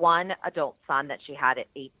has one adult son that she had at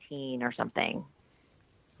 18 or something.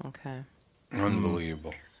 Okay.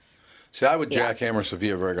 Unbelievable. See, I would jackhammer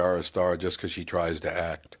Sofia Vergara's star just because she tries to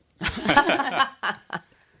act.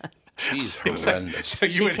 She's horrendous. So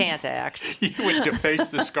She can't act. You would deface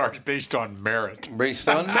the scars based on merit. Based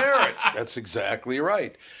on merit. That's exactly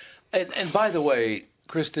right. And by the way,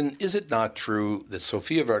 Kristen, is it not true that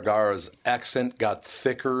Sofia Vergara's accent got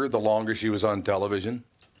thicker the longer she was on television?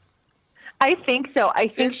 I think so. I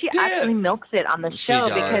think It she did. actually milks it on the show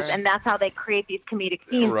does. and that's how they create these comedic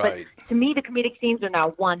scenes. Right. But to me, the comedic scenes are now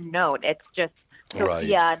one note. It's just Right.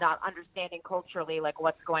 Sophia not understanding culturally like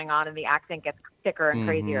what's going on, and the accent gets thicker and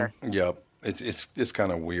crazier. Yep. It's just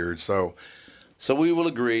kind of weird. So we will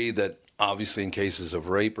agree that obviously in cases of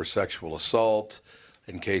rape or sexual assault,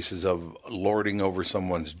 in cases of lording over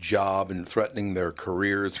someone's job and threatening their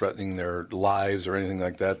career, threatening their lives or anything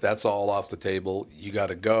like that, that's all off the table. You got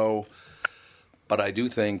to go. But I do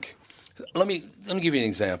think, let me give you an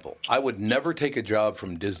example. I would never take a job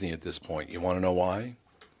from Disney at this point. You want to know why?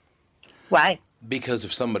 Why? Because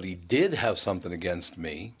if somebody did have something against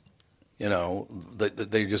me,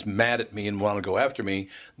 they're just mad at me and want to go after me,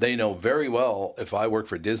 they know very well if I work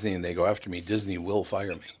for Disney and they go after me, Disney will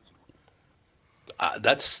fire me.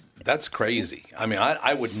 That's crazy. I mean,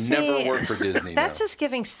 I would never work for Disney That's now. just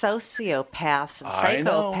giving sociopaths and I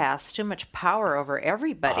know. psychopaths too much power over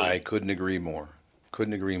everybody. I couldn't agree more.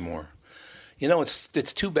 Couldn't agree more.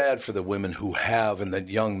 It's too bad for the women who have, and the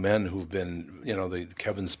young men who've been, the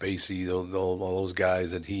Kevin Spacey, all those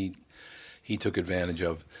guys that he took advantage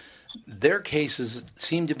of. Their cases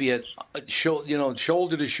seem to be at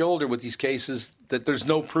shoulder to shoulder with these cases that there's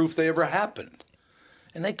no proof they ever happened,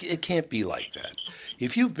 and it can't be like that.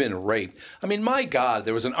 If you've been raped, I mean, my God,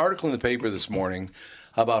 there was an article in the paper this morning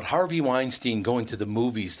about Harvey Weinstein going to the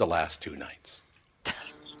movies the last 2 nights.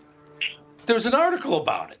 There was an article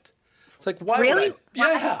about it. It's like, why Really? would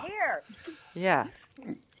I? Yeah. Here. Yeah.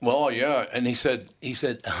 Well, yeah, and he said,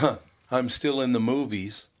 I'm still in the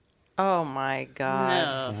movies. Oh my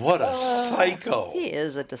God. No. What a psycho. He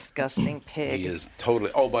is a disgusting pig. He is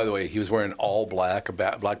totally. Oh, by the way, he was wearing all black, a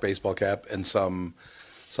black baseball cap, and some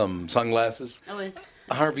sunglasses. Oh, is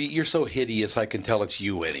Harvey, you're so hideous. I can tell it's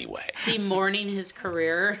you anyway. he mourning his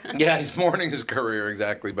career? Yeah, he's mourning his career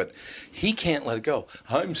exactly, but he can't let it go.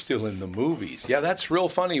 I'm still in the movies. Yeah, that's real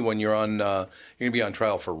funny when you're gonna be on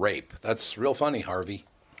trial for rape. That's real funny, Harvey.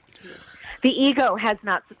 The ego has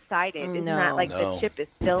not subsided. Isn't No. that like No. the chip is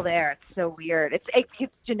still there? It's so weird.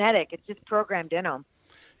 It's genetic. It's just programmed in them.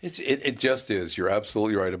 It just is. You're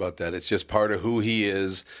absolutely right about that. It's just part of who he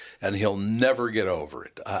is, and he'll never get over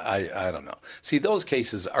it. I don't know. See, those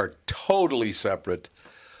cases are totally separate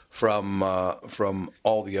from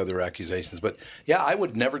all the other accusations. But yeah, I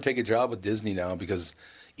would never take a job with Disney now because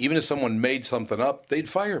even if someone made something up, they'd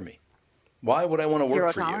fire me. Why would I want to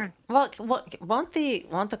work for you? Well, won't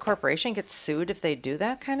the corporation get sued if they do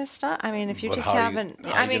that kind of stuff? I mean, if you But just how you- haven't,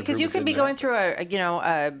 how I you mean, gonna because prove you it could be didn't going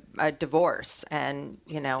through a divorce, and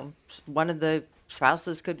one of the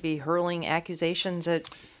spouses could be hurling accusations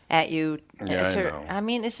at you. Yeah, I know. I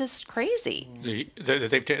mean, it's just crazy.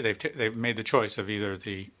 They've made the choice of either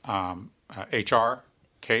the HR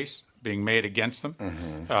case being made against them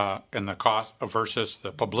and the cost versus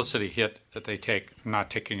the publicity hit that they take not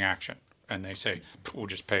taking action. And they say, we'll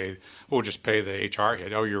just pay the HR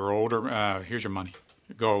hit. Oh, you're older. Here's your money.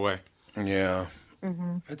 Go away. Yeah.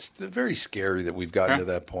 It's very scary that we've gotten to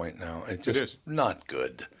that point now. It's just is. not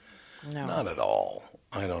good. No. Not at all.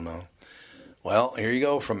 I don't know. Well, here you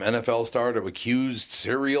go, from NFL star to accused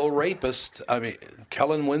serial rapist. I mean,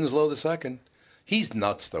 Kellen Winslow II. He's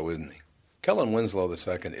nuts, though, isn't he? Kellen Winslow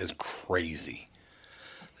II is crazy.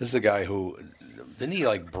 This is a guy who, didn't he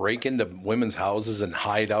like break into women's houses and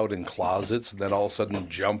hide out in closets and then all of a sudden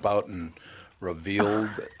jump out and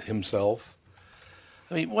revealed himself?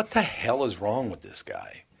 I mean, what the hell is wrong with this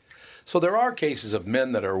guy? So there are cases of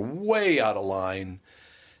men that are way out of line.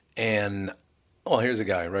 And, well, here's a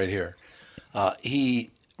guy right here. He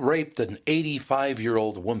raped an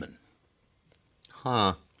 85-year-old woman.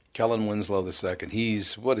 Huh. Kellen Winslow II.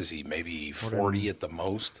 He's, what is he, maybe 40 at the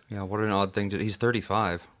most? Yeah, what an odd thing to... He's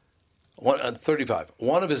 35. 35.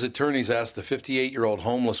 One of his attorneys asked the 58-year-old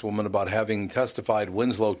homeless woman about having testified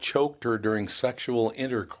Winslow choked her during sexual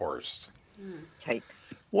intercourse. Take.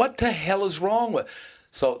 What the hell is wrong with...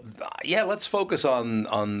 So, yeah, let's focus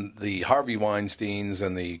on the Harvey Weinsteins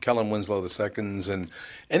and the Kellen Winslow IIs and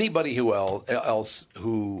anybody who else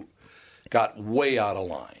who got way out of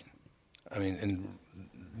line. I mean, and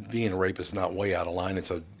being a rapist is not way out of line.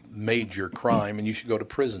 It's a major crime, and you should go to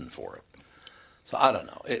prison for it. So, I don't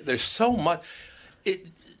know. There's so much...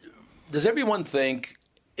 Does everyone think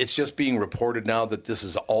it's just being reported now that this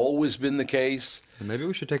has always been the case? Maybe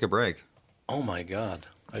we should take a break. Oh, my God.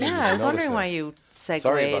 I was wondering why you segued.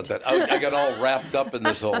 Sorry about that. I got all wrapped up in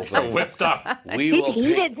this whole thing. Whipped up. We He's will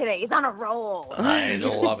heated today. He's on a roll. I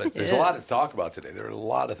love it. There's a lot to talk about today. There are a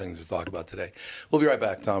lot of things to talk about today. We'll be right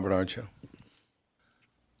back. Tom Bernard Show.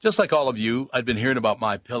 Just like all of you, I'd been hearing about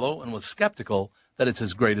MyPillow and was skeptical that it's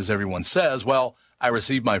as great as everyone says. Well, I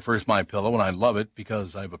received my first MyPillow, and I love it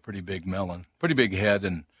because I have a pretty big melon, pretty big head,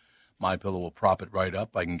 and MyPillow will prop it right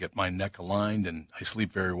up. I can get my neck aligned, and I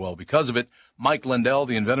sleep very well because of it. Mike Lindell,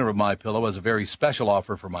 the inventor of MyPillow, has a very special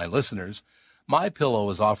offer for my listeners.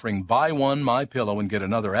 MyPillow is offering buy one MyPillow and get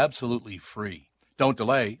another absolutely free. Don't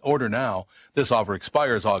delay. Order now. This offer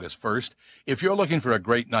expires August 1st. If you're looking for a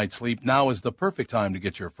great night's sleep, now is the perfect time to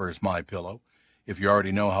get your first MyPillow. If you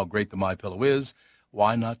already know how great the MyPillow is,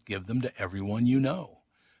 why not give them to everyone you know?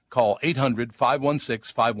 Call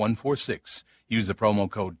 800-516-5146. Use the promo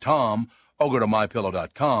code TOM or go to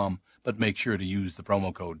MyPillow.com, but make sure to use the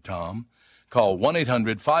promo code TOM. Call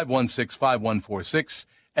 1-800-516-5146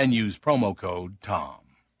 and use promo code TOM.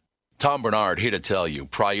 Tom Bernard here to tell you,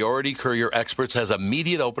 Priority Courier Experts has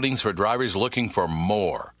immediate openings for drivers looking for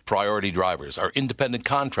more. Priority drivers are independent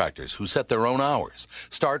contractors who set their own hours,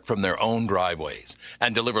 start from their own driveways,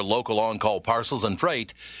 and deliver local on-call parcels and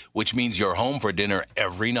freight, which means you're home for dinner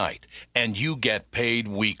every night, and you get paid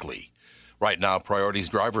weekly. Right now, Priority's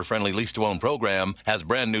driver-friendly lease-to-own program has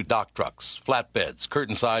brand-new dock trucks, flatbeds,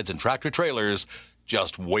 curtain sides, and tractor-trailers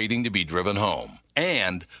just waiting to be driven home.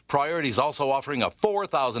 And Priority's also offering a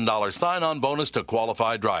 $4,000 sign-on bonus to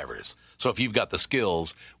qualified drivers. So if you've got the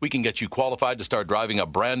skills, we can get you qualified to start driving a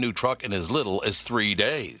brand-new truck in as little as 3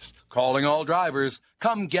 days. Calling all drivers,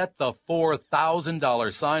 come get the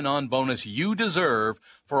 $4,000 sign-on bonus you deserve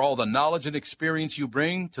for all the knowledge and experience you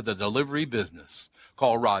bring to the delivery business.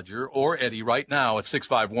 Call Roger or Eddie right now at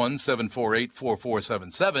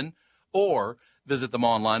 651-748-4477 or visit them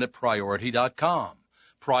online at Priority.com.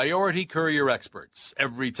 Priority Courier Experts.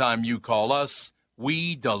 Every time you call us,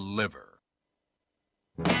 we deliver.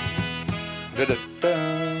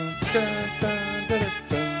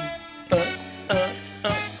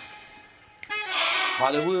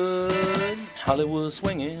 Hollywood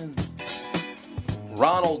swinging.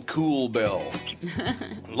 Ronald Cool Bell.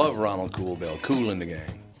 Love Ronald Cool Bell. Cool in the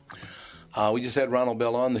gang. We just had Ronald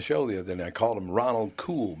Bell on the show the other day. I called him Ronald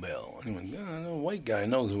Cool Bell. And he went, no white guy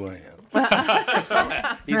knows who I am. He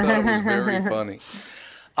thought it was very funny.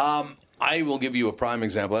 I will give you a prime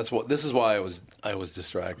example. This is why I was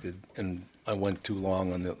distracted and I went too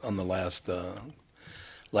long on the last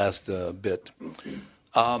bit.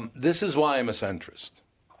 This is why I'm a centrist.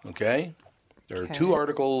 Okay? There are two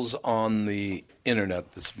articles on the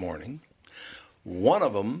internet this morning. One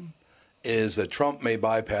of them is that Trump may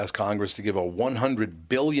bypass Congress to give a $100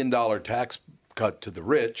 billion tax cut to the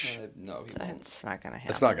rich. No, It's not going to happen.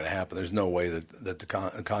 It's not going to happen. There's no way that the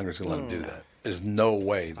Congress can let him do that. There's no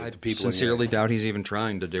way that the people... I sincerely doubt he's even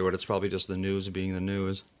trying to do it. It's probably just the news being the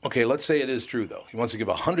news. Okay, let's say it is true, though. He wants to give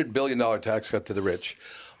a $100 billion tax cut to the rich.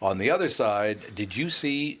 On the other side, did you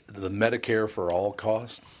see the Medicare for All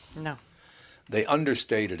cost? No. They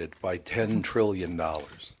understated it by $10 trillion.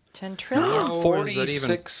 $10 trillion?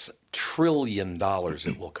 $46 trillion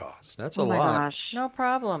it will cost. That's a lot. Gosh. No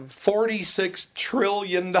problem. $46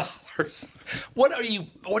 trillion. What are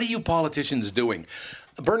you politicians doing?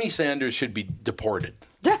 Bernie Sanders should be deported.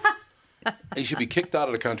 He should be kicked out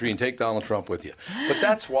of the country and take Donald Trump with you. But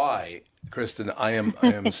that's why Kristen, I am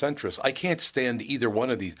a centrist. I can't stand either one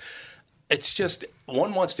of these. It's just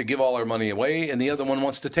one wants to give all our money away, and the other one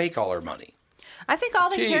wants to take all our money. I think all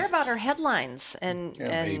they care Jesus. about are headlines and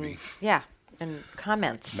maybe. and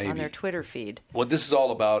comments on their Twitter feed. What this is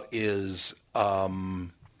all about is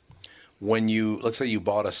when let's say you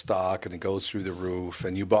bought a stock and it goes through the roof,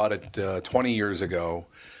 and you bought it 20 years ago,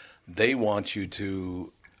 they want you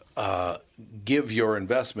to give your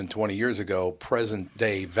investment 20 years ago present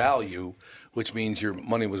day value, which means your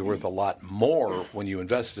money was worth a lot more when you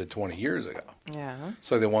invested it 20 years ago. Yeah.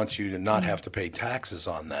 So they want you to not have to pay taxes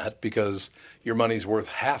on that because your money's worth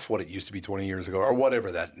half what it used to be 20 years ago, or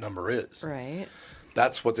whatever that number is. Right.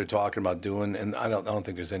 That's what they're talking about doing, and I don't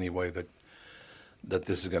think there's any way that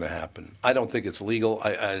this is going to happen. I don't think it's legal.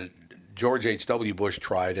 George H.W. Bush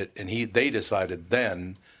tried it, and they decided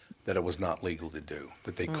then that it was not legal to do,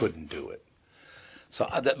 that they couldn't do it. So,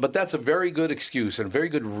 but that's a very good excuse and a very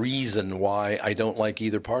good reason why I don't like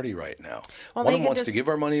either party right now. Well, one wants to give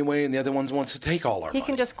our money away, and the other one wants to take all our money. He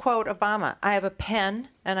can just quote Obama, "I have a pen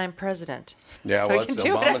and I'm president." Yeah, so well, he can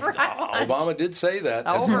do whatever I want. Obama did say that.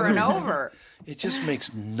 Over and over. It just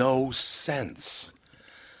makes no sense.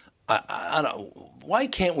 I don't. Why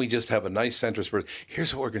can't we just have a nice centrist person?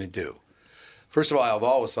 Here's what we're going to do. First of all, I've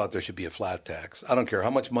always thought there should be a flat tax. I don't care how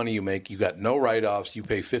much money you make. You got no write-offs. You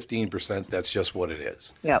pay 15%. That's just what it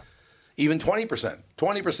is. Yep. Even 20%.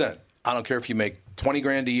 20%. I don't care if you make 20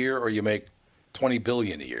 grand a year or you make 20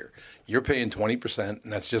 billion a year. You're paying 20%,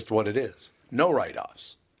 and that's just what it is. No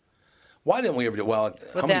write-offs. Why didn't we ever do? Well,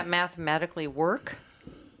 would that mathematically work?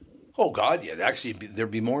 Oh God, yeah. Actually, there'd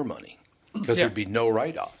be more money because there'd be no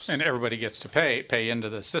write-offs. And everybody gets to pay into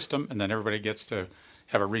the system, and then everybody gets to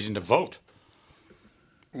have a reason to vote.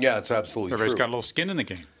 Yeah, it's absolutely Everybody's true. got a little skin in the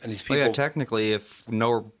game. And these people, Well, yeah, technically, if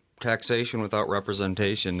no taxation without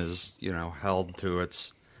representation is, held to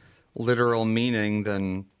its literal meaning,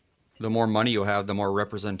 then the more money you have, the more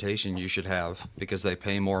representation you should have because they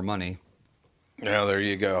pay more money. Yeah, there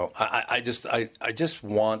you go. I just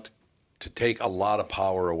want to take a lot of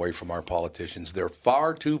power away from our politicians. They're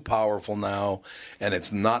far too powerful now, and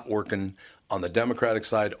it's not working on the Democratic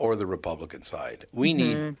side or the Republican side. We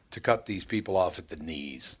need to cut these people off at the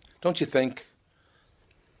knees. Don't you think?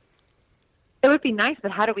 It would be nice,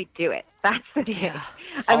 but how do we do it? That's the thing. Yeah.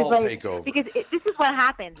 I'll take over. Because this is what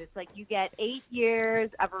happens. It's like you get 8 years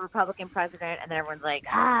of a Republican president, and then everyone's like,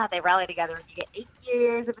 they rally together, and you get 8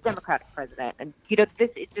 years of a Democratic president. And,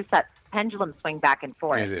 it's just that pendulum swing back and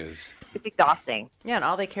forth. It is. It's exhausting. Yeah, and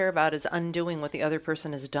all they care about is undoing what the other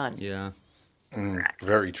person has done. Yeah.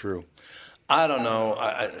 Very true. I don't know.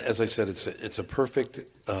 As I said, it's a perfect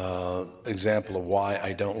example of why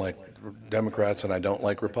I don't like Democrats and I don't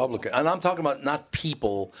like Republicans. And I'm talking about not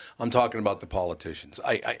people. I'm talking about the politicians.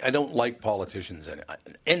 I don't like politicians,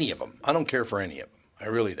 any of them. I don't care for any of them. I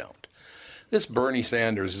really don't. This Bernie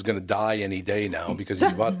Sanders is going to die any day now because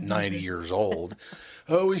he's about 90 years old.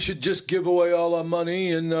 Oh, we should just give away all our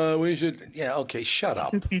money and we should... Yeah, okay, shut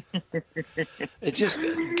up. It's just...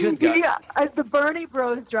 Good God. Yeah, the Bernie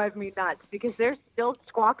bros drive me nuts because they're still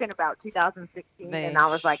squawking about 2016. And I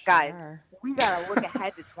was like, guys, we got to look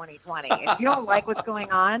ahead to 2020. If you don't like what's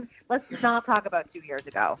going on, let's not talk about 2 years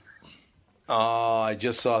ago. Oh, I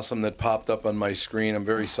just saw some that popped up on my screen. I'm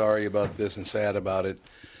very sorry about this and sad about it.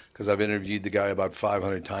 Because I've interviewed the guy about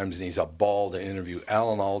 500 times, and he's a ball to interview.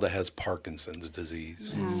 Alan Alda has Parkinson's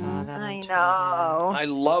disease. I know. I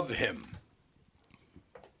love him.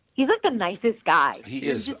 He's like the nicest guy. He's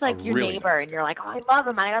He's just like your really neighbor, nice and you're like, oh, I love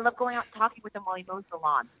him. I love going out and talking with him while he mows the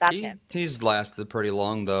lawn. That's him. He's lasted pretty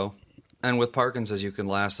long, though. And with Parkinson's, you can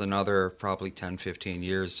last another probably 10, 15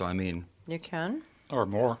 years. So, I mean... You can? Or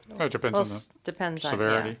more. It depends on the depends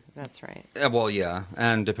severity. On, yeah, that's right. Well, yeah,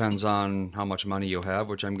 and depends on how much money you have,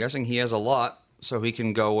 which I'm guessing he has a lot, so he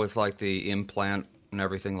can go with, like, the implant and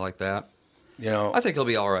everything like that. I think he'll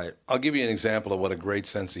be all right. I'll give you an example of what a great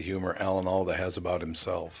sense of humor Alan Alda has about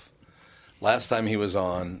himself. Last time he was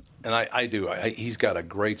on, and he's got a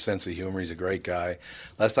great sense of humor. He's a great guy.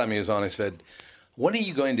 Last time he was on, I said, when are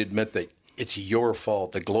you going to admit that it's your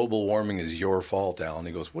fault, that global warming is your fault, Alan?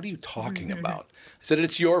 He goes, what are you talking about? I said,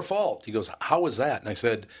 it's your fault. He goes, how is that? And I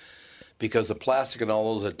said, because the plastic and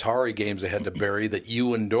all those Atari games they had to bury that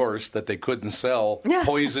you endorsed that they couldn't sell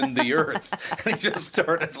poisoned the earth. And he just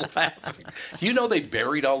started laughing. They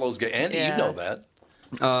buried all those games. Andy, you know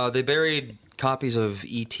that. They buried copies of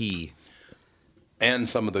E.T. And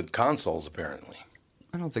some of the consoles, apparently.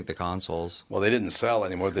 I don't think the consoles. Well, they didn't sell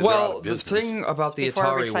anymore. They're out Well, of the business. thing about the Before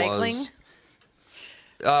Atari recycling? was...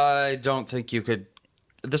 I don't think you could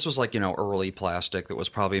this was like, early plastic that was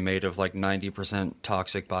probably made of like 90%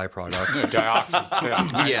 toxic byproduct.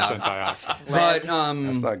 Dioxin. Yeah, 90% dioxin. But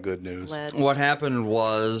That's not good news. Lead. what happened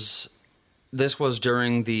was this was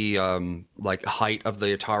during the height of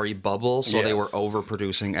the Atari bubble, so they were Yes.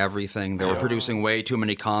 overproducing everything. They were producing way too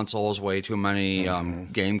many consoles, way too many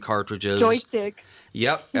game cartridges. Joystick.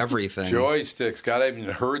 Yep, everything. Joysticks. God, I haven't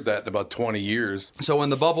even heard that in about 20 years. So when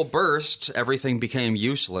the bubble burst, everything became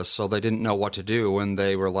useless, so they didn't know what to do, and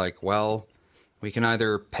they were like, well, we can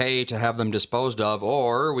either pay to have them disposed of,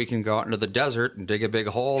 or we can go out into the desert and dig a big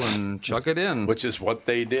hole and chuck it in. Which is what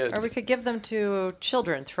they did. Or we could give them to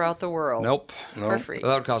children throughout the world. Nope. For free.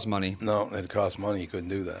 That would cost money. No, it cost money. You couldn't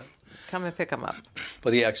do that. Come and pick them up.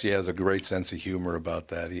 But he actually has a great sense of humor about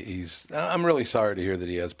that. I'm really sorry to hear that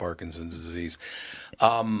he has Parkinson's disease.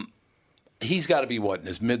 He's got to be, what, in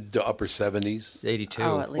his mid to upper 70s? 82.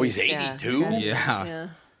 Oh, at least. he's 82? Yeah.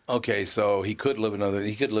 Okay, so he could live into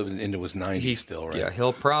his 90s still, right? Yeah,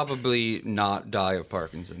 he'll probably not die of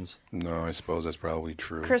Parkinson's. No, I suppose that's probably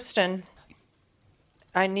true. Kristen,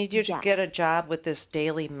 I need you to get a job with this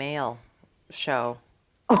Daily Mail show.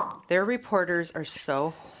 Their reporters are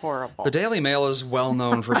so horrible. The Daily Mail is well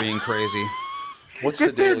known for being crazy. What's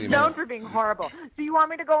the Daily Known Mail? for being horrible. So you want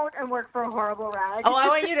me to go and work for a horrible rag? Oh, I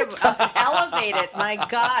want you to elevate it. My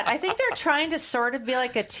God. I think they're trying to sort of be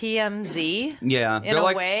like a TMZ. Yeah, In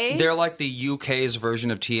a way. They're like the UK's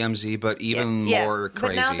version of TMZ, but even more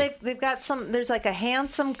crazy. But now they've got there's like a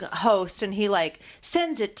handsome host, and he like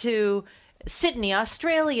sends it to Sydney,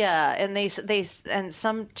 Australia, and and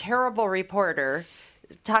some terrible reporter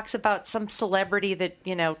talks about some celebrity that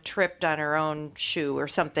tripped on her own shoe or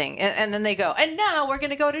something, and then they go, and now we're going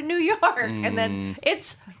to go to New York, and then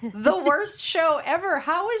it's the worst show ever.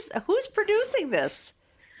 Who's producing this?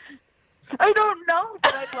 I don't know,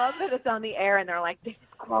 but I love that it's on the air, and they're like, this is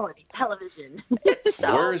quality television. It's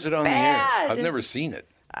so Where is it on bad. the air? I've never seen it.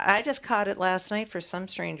 I just caught it last night for some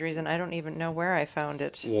strange reason. I don't even know where I found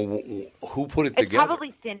it. Well, who put it It's together?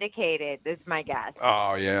 probably syndicated, is my guess.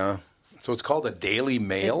 Oh, yeah. So it's called the Daily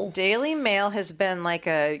Mail? The Daily Mail has been like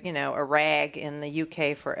a rag in the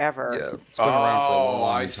UK forever. Yeah, it's been around for a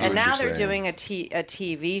long I see And what now you're they're saying. doing a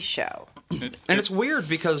TV show. And it's weird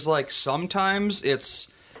because, like, sometimes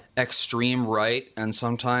it's extreme right and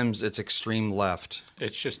sometimes it's extreme left.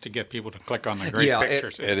 It's just to get people to click on the great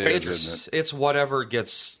pictures. it is, isn't It's whatever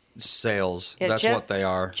gets sales. Yeah, That's what they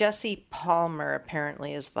are. Jesse Palmer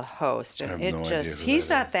apparently is the host, and I have no idea who he's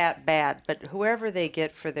that not that bad, but whoever they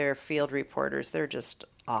get for their field reporters, they're just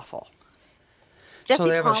awful. Jesse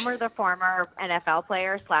they have a Palmer, the former NFL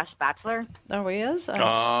player / Bachelor. Oh, he is?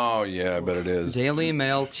 Oh, yeah, I bet it is. Daily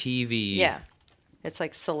Mail TV. Yeah. It's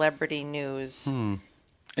like celebrity news.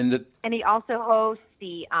 And And he also hosts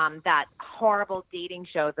the that horrible dating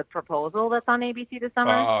show, The Proposal, that's on ABC this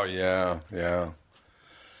summer. oh, yeah.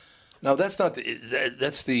 No, that's not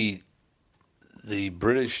that's the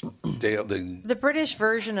British The British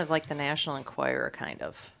version of like the National Enquirer, kind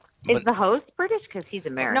of. Is the host British? Because he's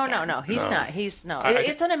American. No, he's not.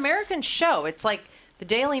 It's an American show. It's like the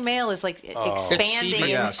Daily Mail is like expanding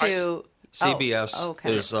CBS. into CBS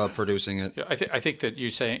okay. is producing it. Yeah, I think that you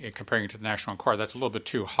saying comparing it to the National Enquirer, that's a little bit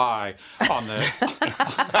too high on the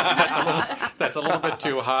that's a little bit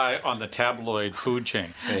too high on the tabloid food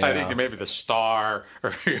chain. Yeah. I think that maybe the Star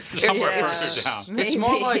or somewhere further down. It's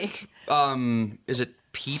more Maybe. like, is it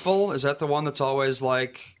People? Is that the one that's always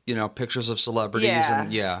like, pictures of celebrities? Yeah.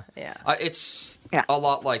 And yeah. Yeah. It's a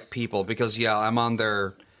lot like People because, I'm on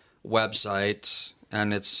their website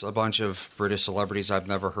and it's a bunch of British celebrities I've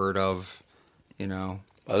never heard of,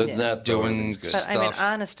 other than that, though, doing everything's good. But I mean, stuff.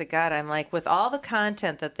 honest to God, I'm like, with all the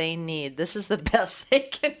content that they need, this is the best they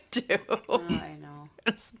can do. I know.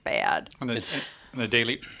 It's bad. And the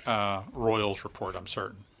Daily Royals report, I'm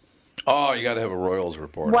certain. Oh, you got to have a Royals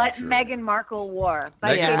report. What I'm sure. Meghan Markle wore.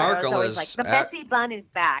 Meghan Yeah. Markle It's always is like, the at- messy bun is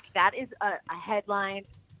back. That is a headline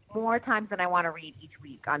more times than I want to read each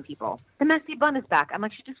week on People. The messy bun is back. I'm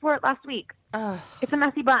like, she just wore it last week. It's a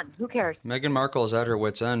messy bun. Who cares? Meghan Markle is at her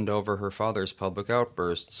wit's end over her father's public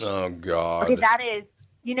outbursts. Oh, God. Okay, that is.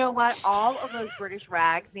 You know what? All of those British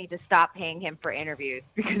rags need to stop paying him for interviews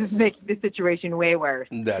because it's making the situation way worse.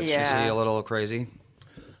 That's Yeah. Is he a little crazy?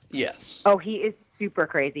 Yes, Oh, he is super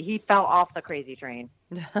crazy. He fell off the crazy train.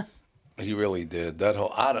 he really did. That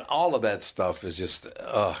all of that stuff is just,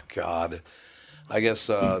 oh, God. I guess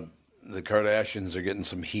the Kardashians are getting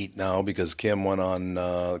some heat now because Kim went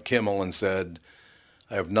on Kimmel and said,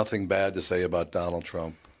 I have nothing bad to say about Donald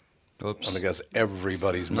Trump. Oops. I guess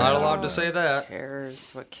everybody's Not mad. allowed to say that.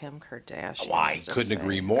 Cares what Kim Kardashian. Well, I has to couldn't say.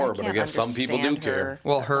 agree more, but I can't guess some people do understand care. her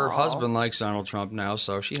Well, at her all. husband likes Donald Trump now,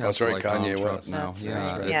 so she has That's to right, like Kanye Donald Trump West. now. That's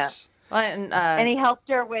Yeah, right. it's Well, and, And he helped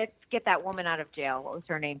her with get that woman out of jail. What was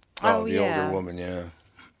her name? Oh, the yeah. older woman, yeah.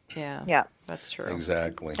 Yeah. Yeah. That's true.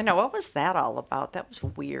 Exactly. I know. What was that all about? That was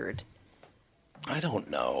weird. I don't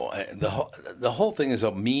know. The whole thing is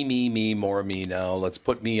a me, more me now. Let's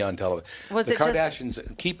put me on television. Was the it just-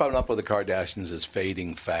 Kardashians, keeping up with the Kardashians is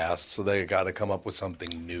fading fast, so they got to come up with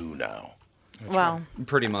something new now. Well,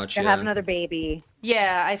 pretty much. To Yeah. have another baby.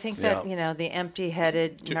 yeah, I think that, Yeah. the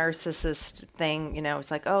empty-headed narcissist thing,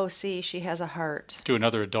 it's like, oh, see, she has a heart. Do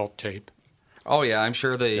another adult tape. Oh yeah, I'm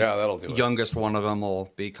sure the Yeah, that'll do it. youngest one of them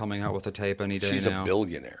will be coming out with a tape any day She's now. a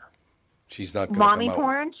billionaire. She's not going to Mommy come out.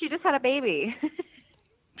 porn? She just had a baby.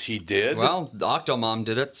 She did? Well, the Octomom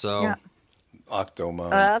did it, so Yeah.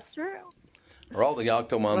 Octomom. That's true. Are all the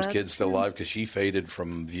Octomom's That's kids still alive? Because she faded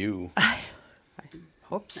from view.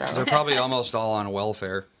 Hope so. they're probably almost all on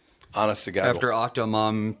welfare Honest to God. after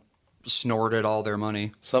Octomom snorted all their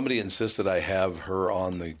money. Somebody insisted I have her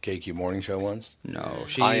on the KQ Morning Show once. No,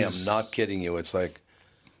 she's. I am not kidding you. It's like,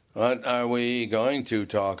 what are we going to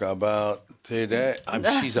talk about today?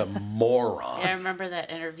 She's a moron. Yeah, I remember that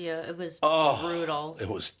interview. It was Oh, brutal. It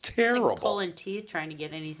was It's like terrible. pulling teeth trying to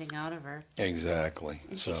get anything out of her. Exactly.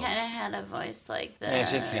 And she kind of had a voice like that. Yeah,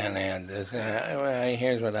 she can't add this.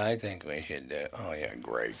 Here's what I think we should do. Oh, yeah,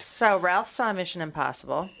 great. So Ralph saw Mission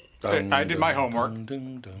Impossible. I did my homework.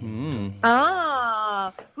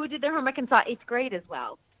 Who did their homework and saw 8th grade as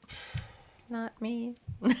well? Not me.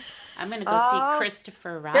 I'm going to go see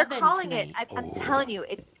Christopher They're Robin calling tonight. it. I'm telling you,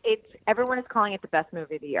 it's everyone is calling it the best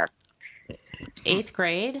movie of the year. 8th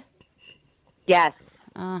grade? Yes.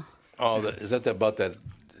 Oh. Oh, is that about that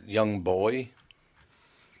young boy?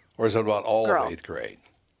 Or is it about all Girl. of 8th grade?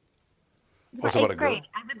 What's it about a girl? Grade.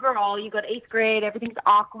 As a girl, you go to 8th grade. Everything's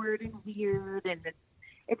awkward and weird, and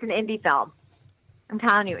it's an indie film. I'm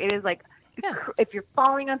telling you, it is like if you're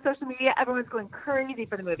following on social media, everyone's going crazy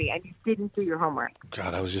for the movie, and you didn't do your homework.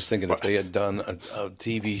 God, I was just thinking if they had done a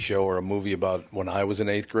TV show or a movie about when I was in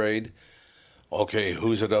 8th grade, okay,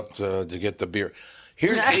 who's it up to get the beer?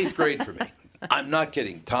 Here's 8th grade for me. I'm not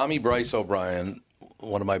kidding. Tommy Bryce O'Brien,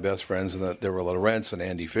 one of my best friends, and there were Lawrence and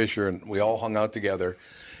Andy Fisher, and we all hung out together,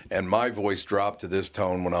 and my voice dropped to this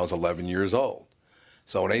tone when I was 11 years old.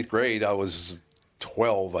 So in 8th grade, I was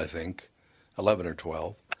 12, I think, 11 or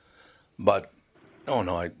 12. But,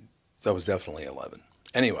 that was definitely 11.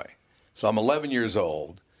 Anyway, so I'm 11 years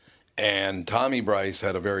old, and Tommy Bryce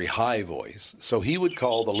had a very high voice. So he would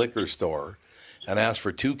call the liquor store and ask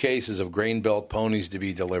for 2 cases of grain belt ponies to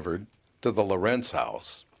be delivered to the Lawrence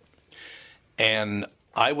house. And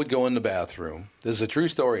I would go in the bathroom. This is a true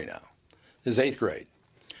story now. This is 8th grade.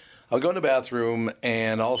 I'll go in the bathroom,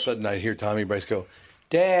 and all of a sudden I'd hear Tommy Bryce go,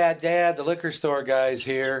 Dad, the liquor store guy's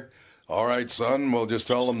here. All right, son, we'll just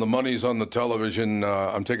tell him the money's on the television.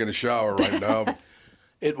 I'm taking a shower right now.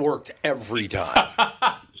 It worked every time.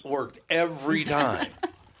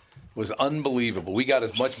 It was unbelievable. We got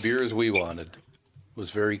as much beer as we wanted. It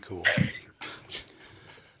was very cool.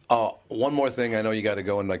 One more thing. I know you got to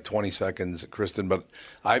go in like 20 seconds, Kristen, but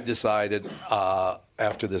I've decided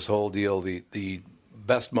after this whole deal, the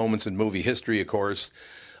best moments in movie history, of course,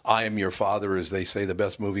 I Am Your Father, as they say, the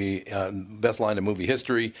best line in movie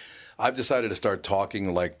history. I've decided to start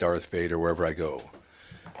talking like Darth Vader wherever I go.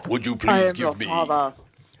 Would you please give me...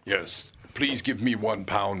 Yes, please give me 1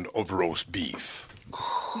 pound of roast beef.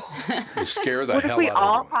 You scare the What if hell we out of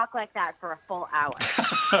all everyone. talk like that for a full hour?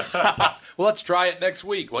 Well, let's try it next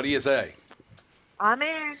week. What do you say? I'm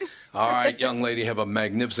in. All right, young lady, have a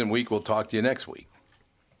magnificent week. We'll talk to you next week.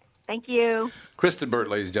 Thank you. Kristen Burt,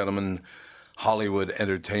 ladies and gentlemen, Hollywood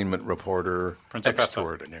entertainment reporter Principessa.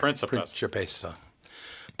 extraordinaire. Principessa.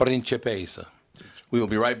 Principessa. We will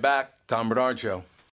be right back. Tom Bernard Show.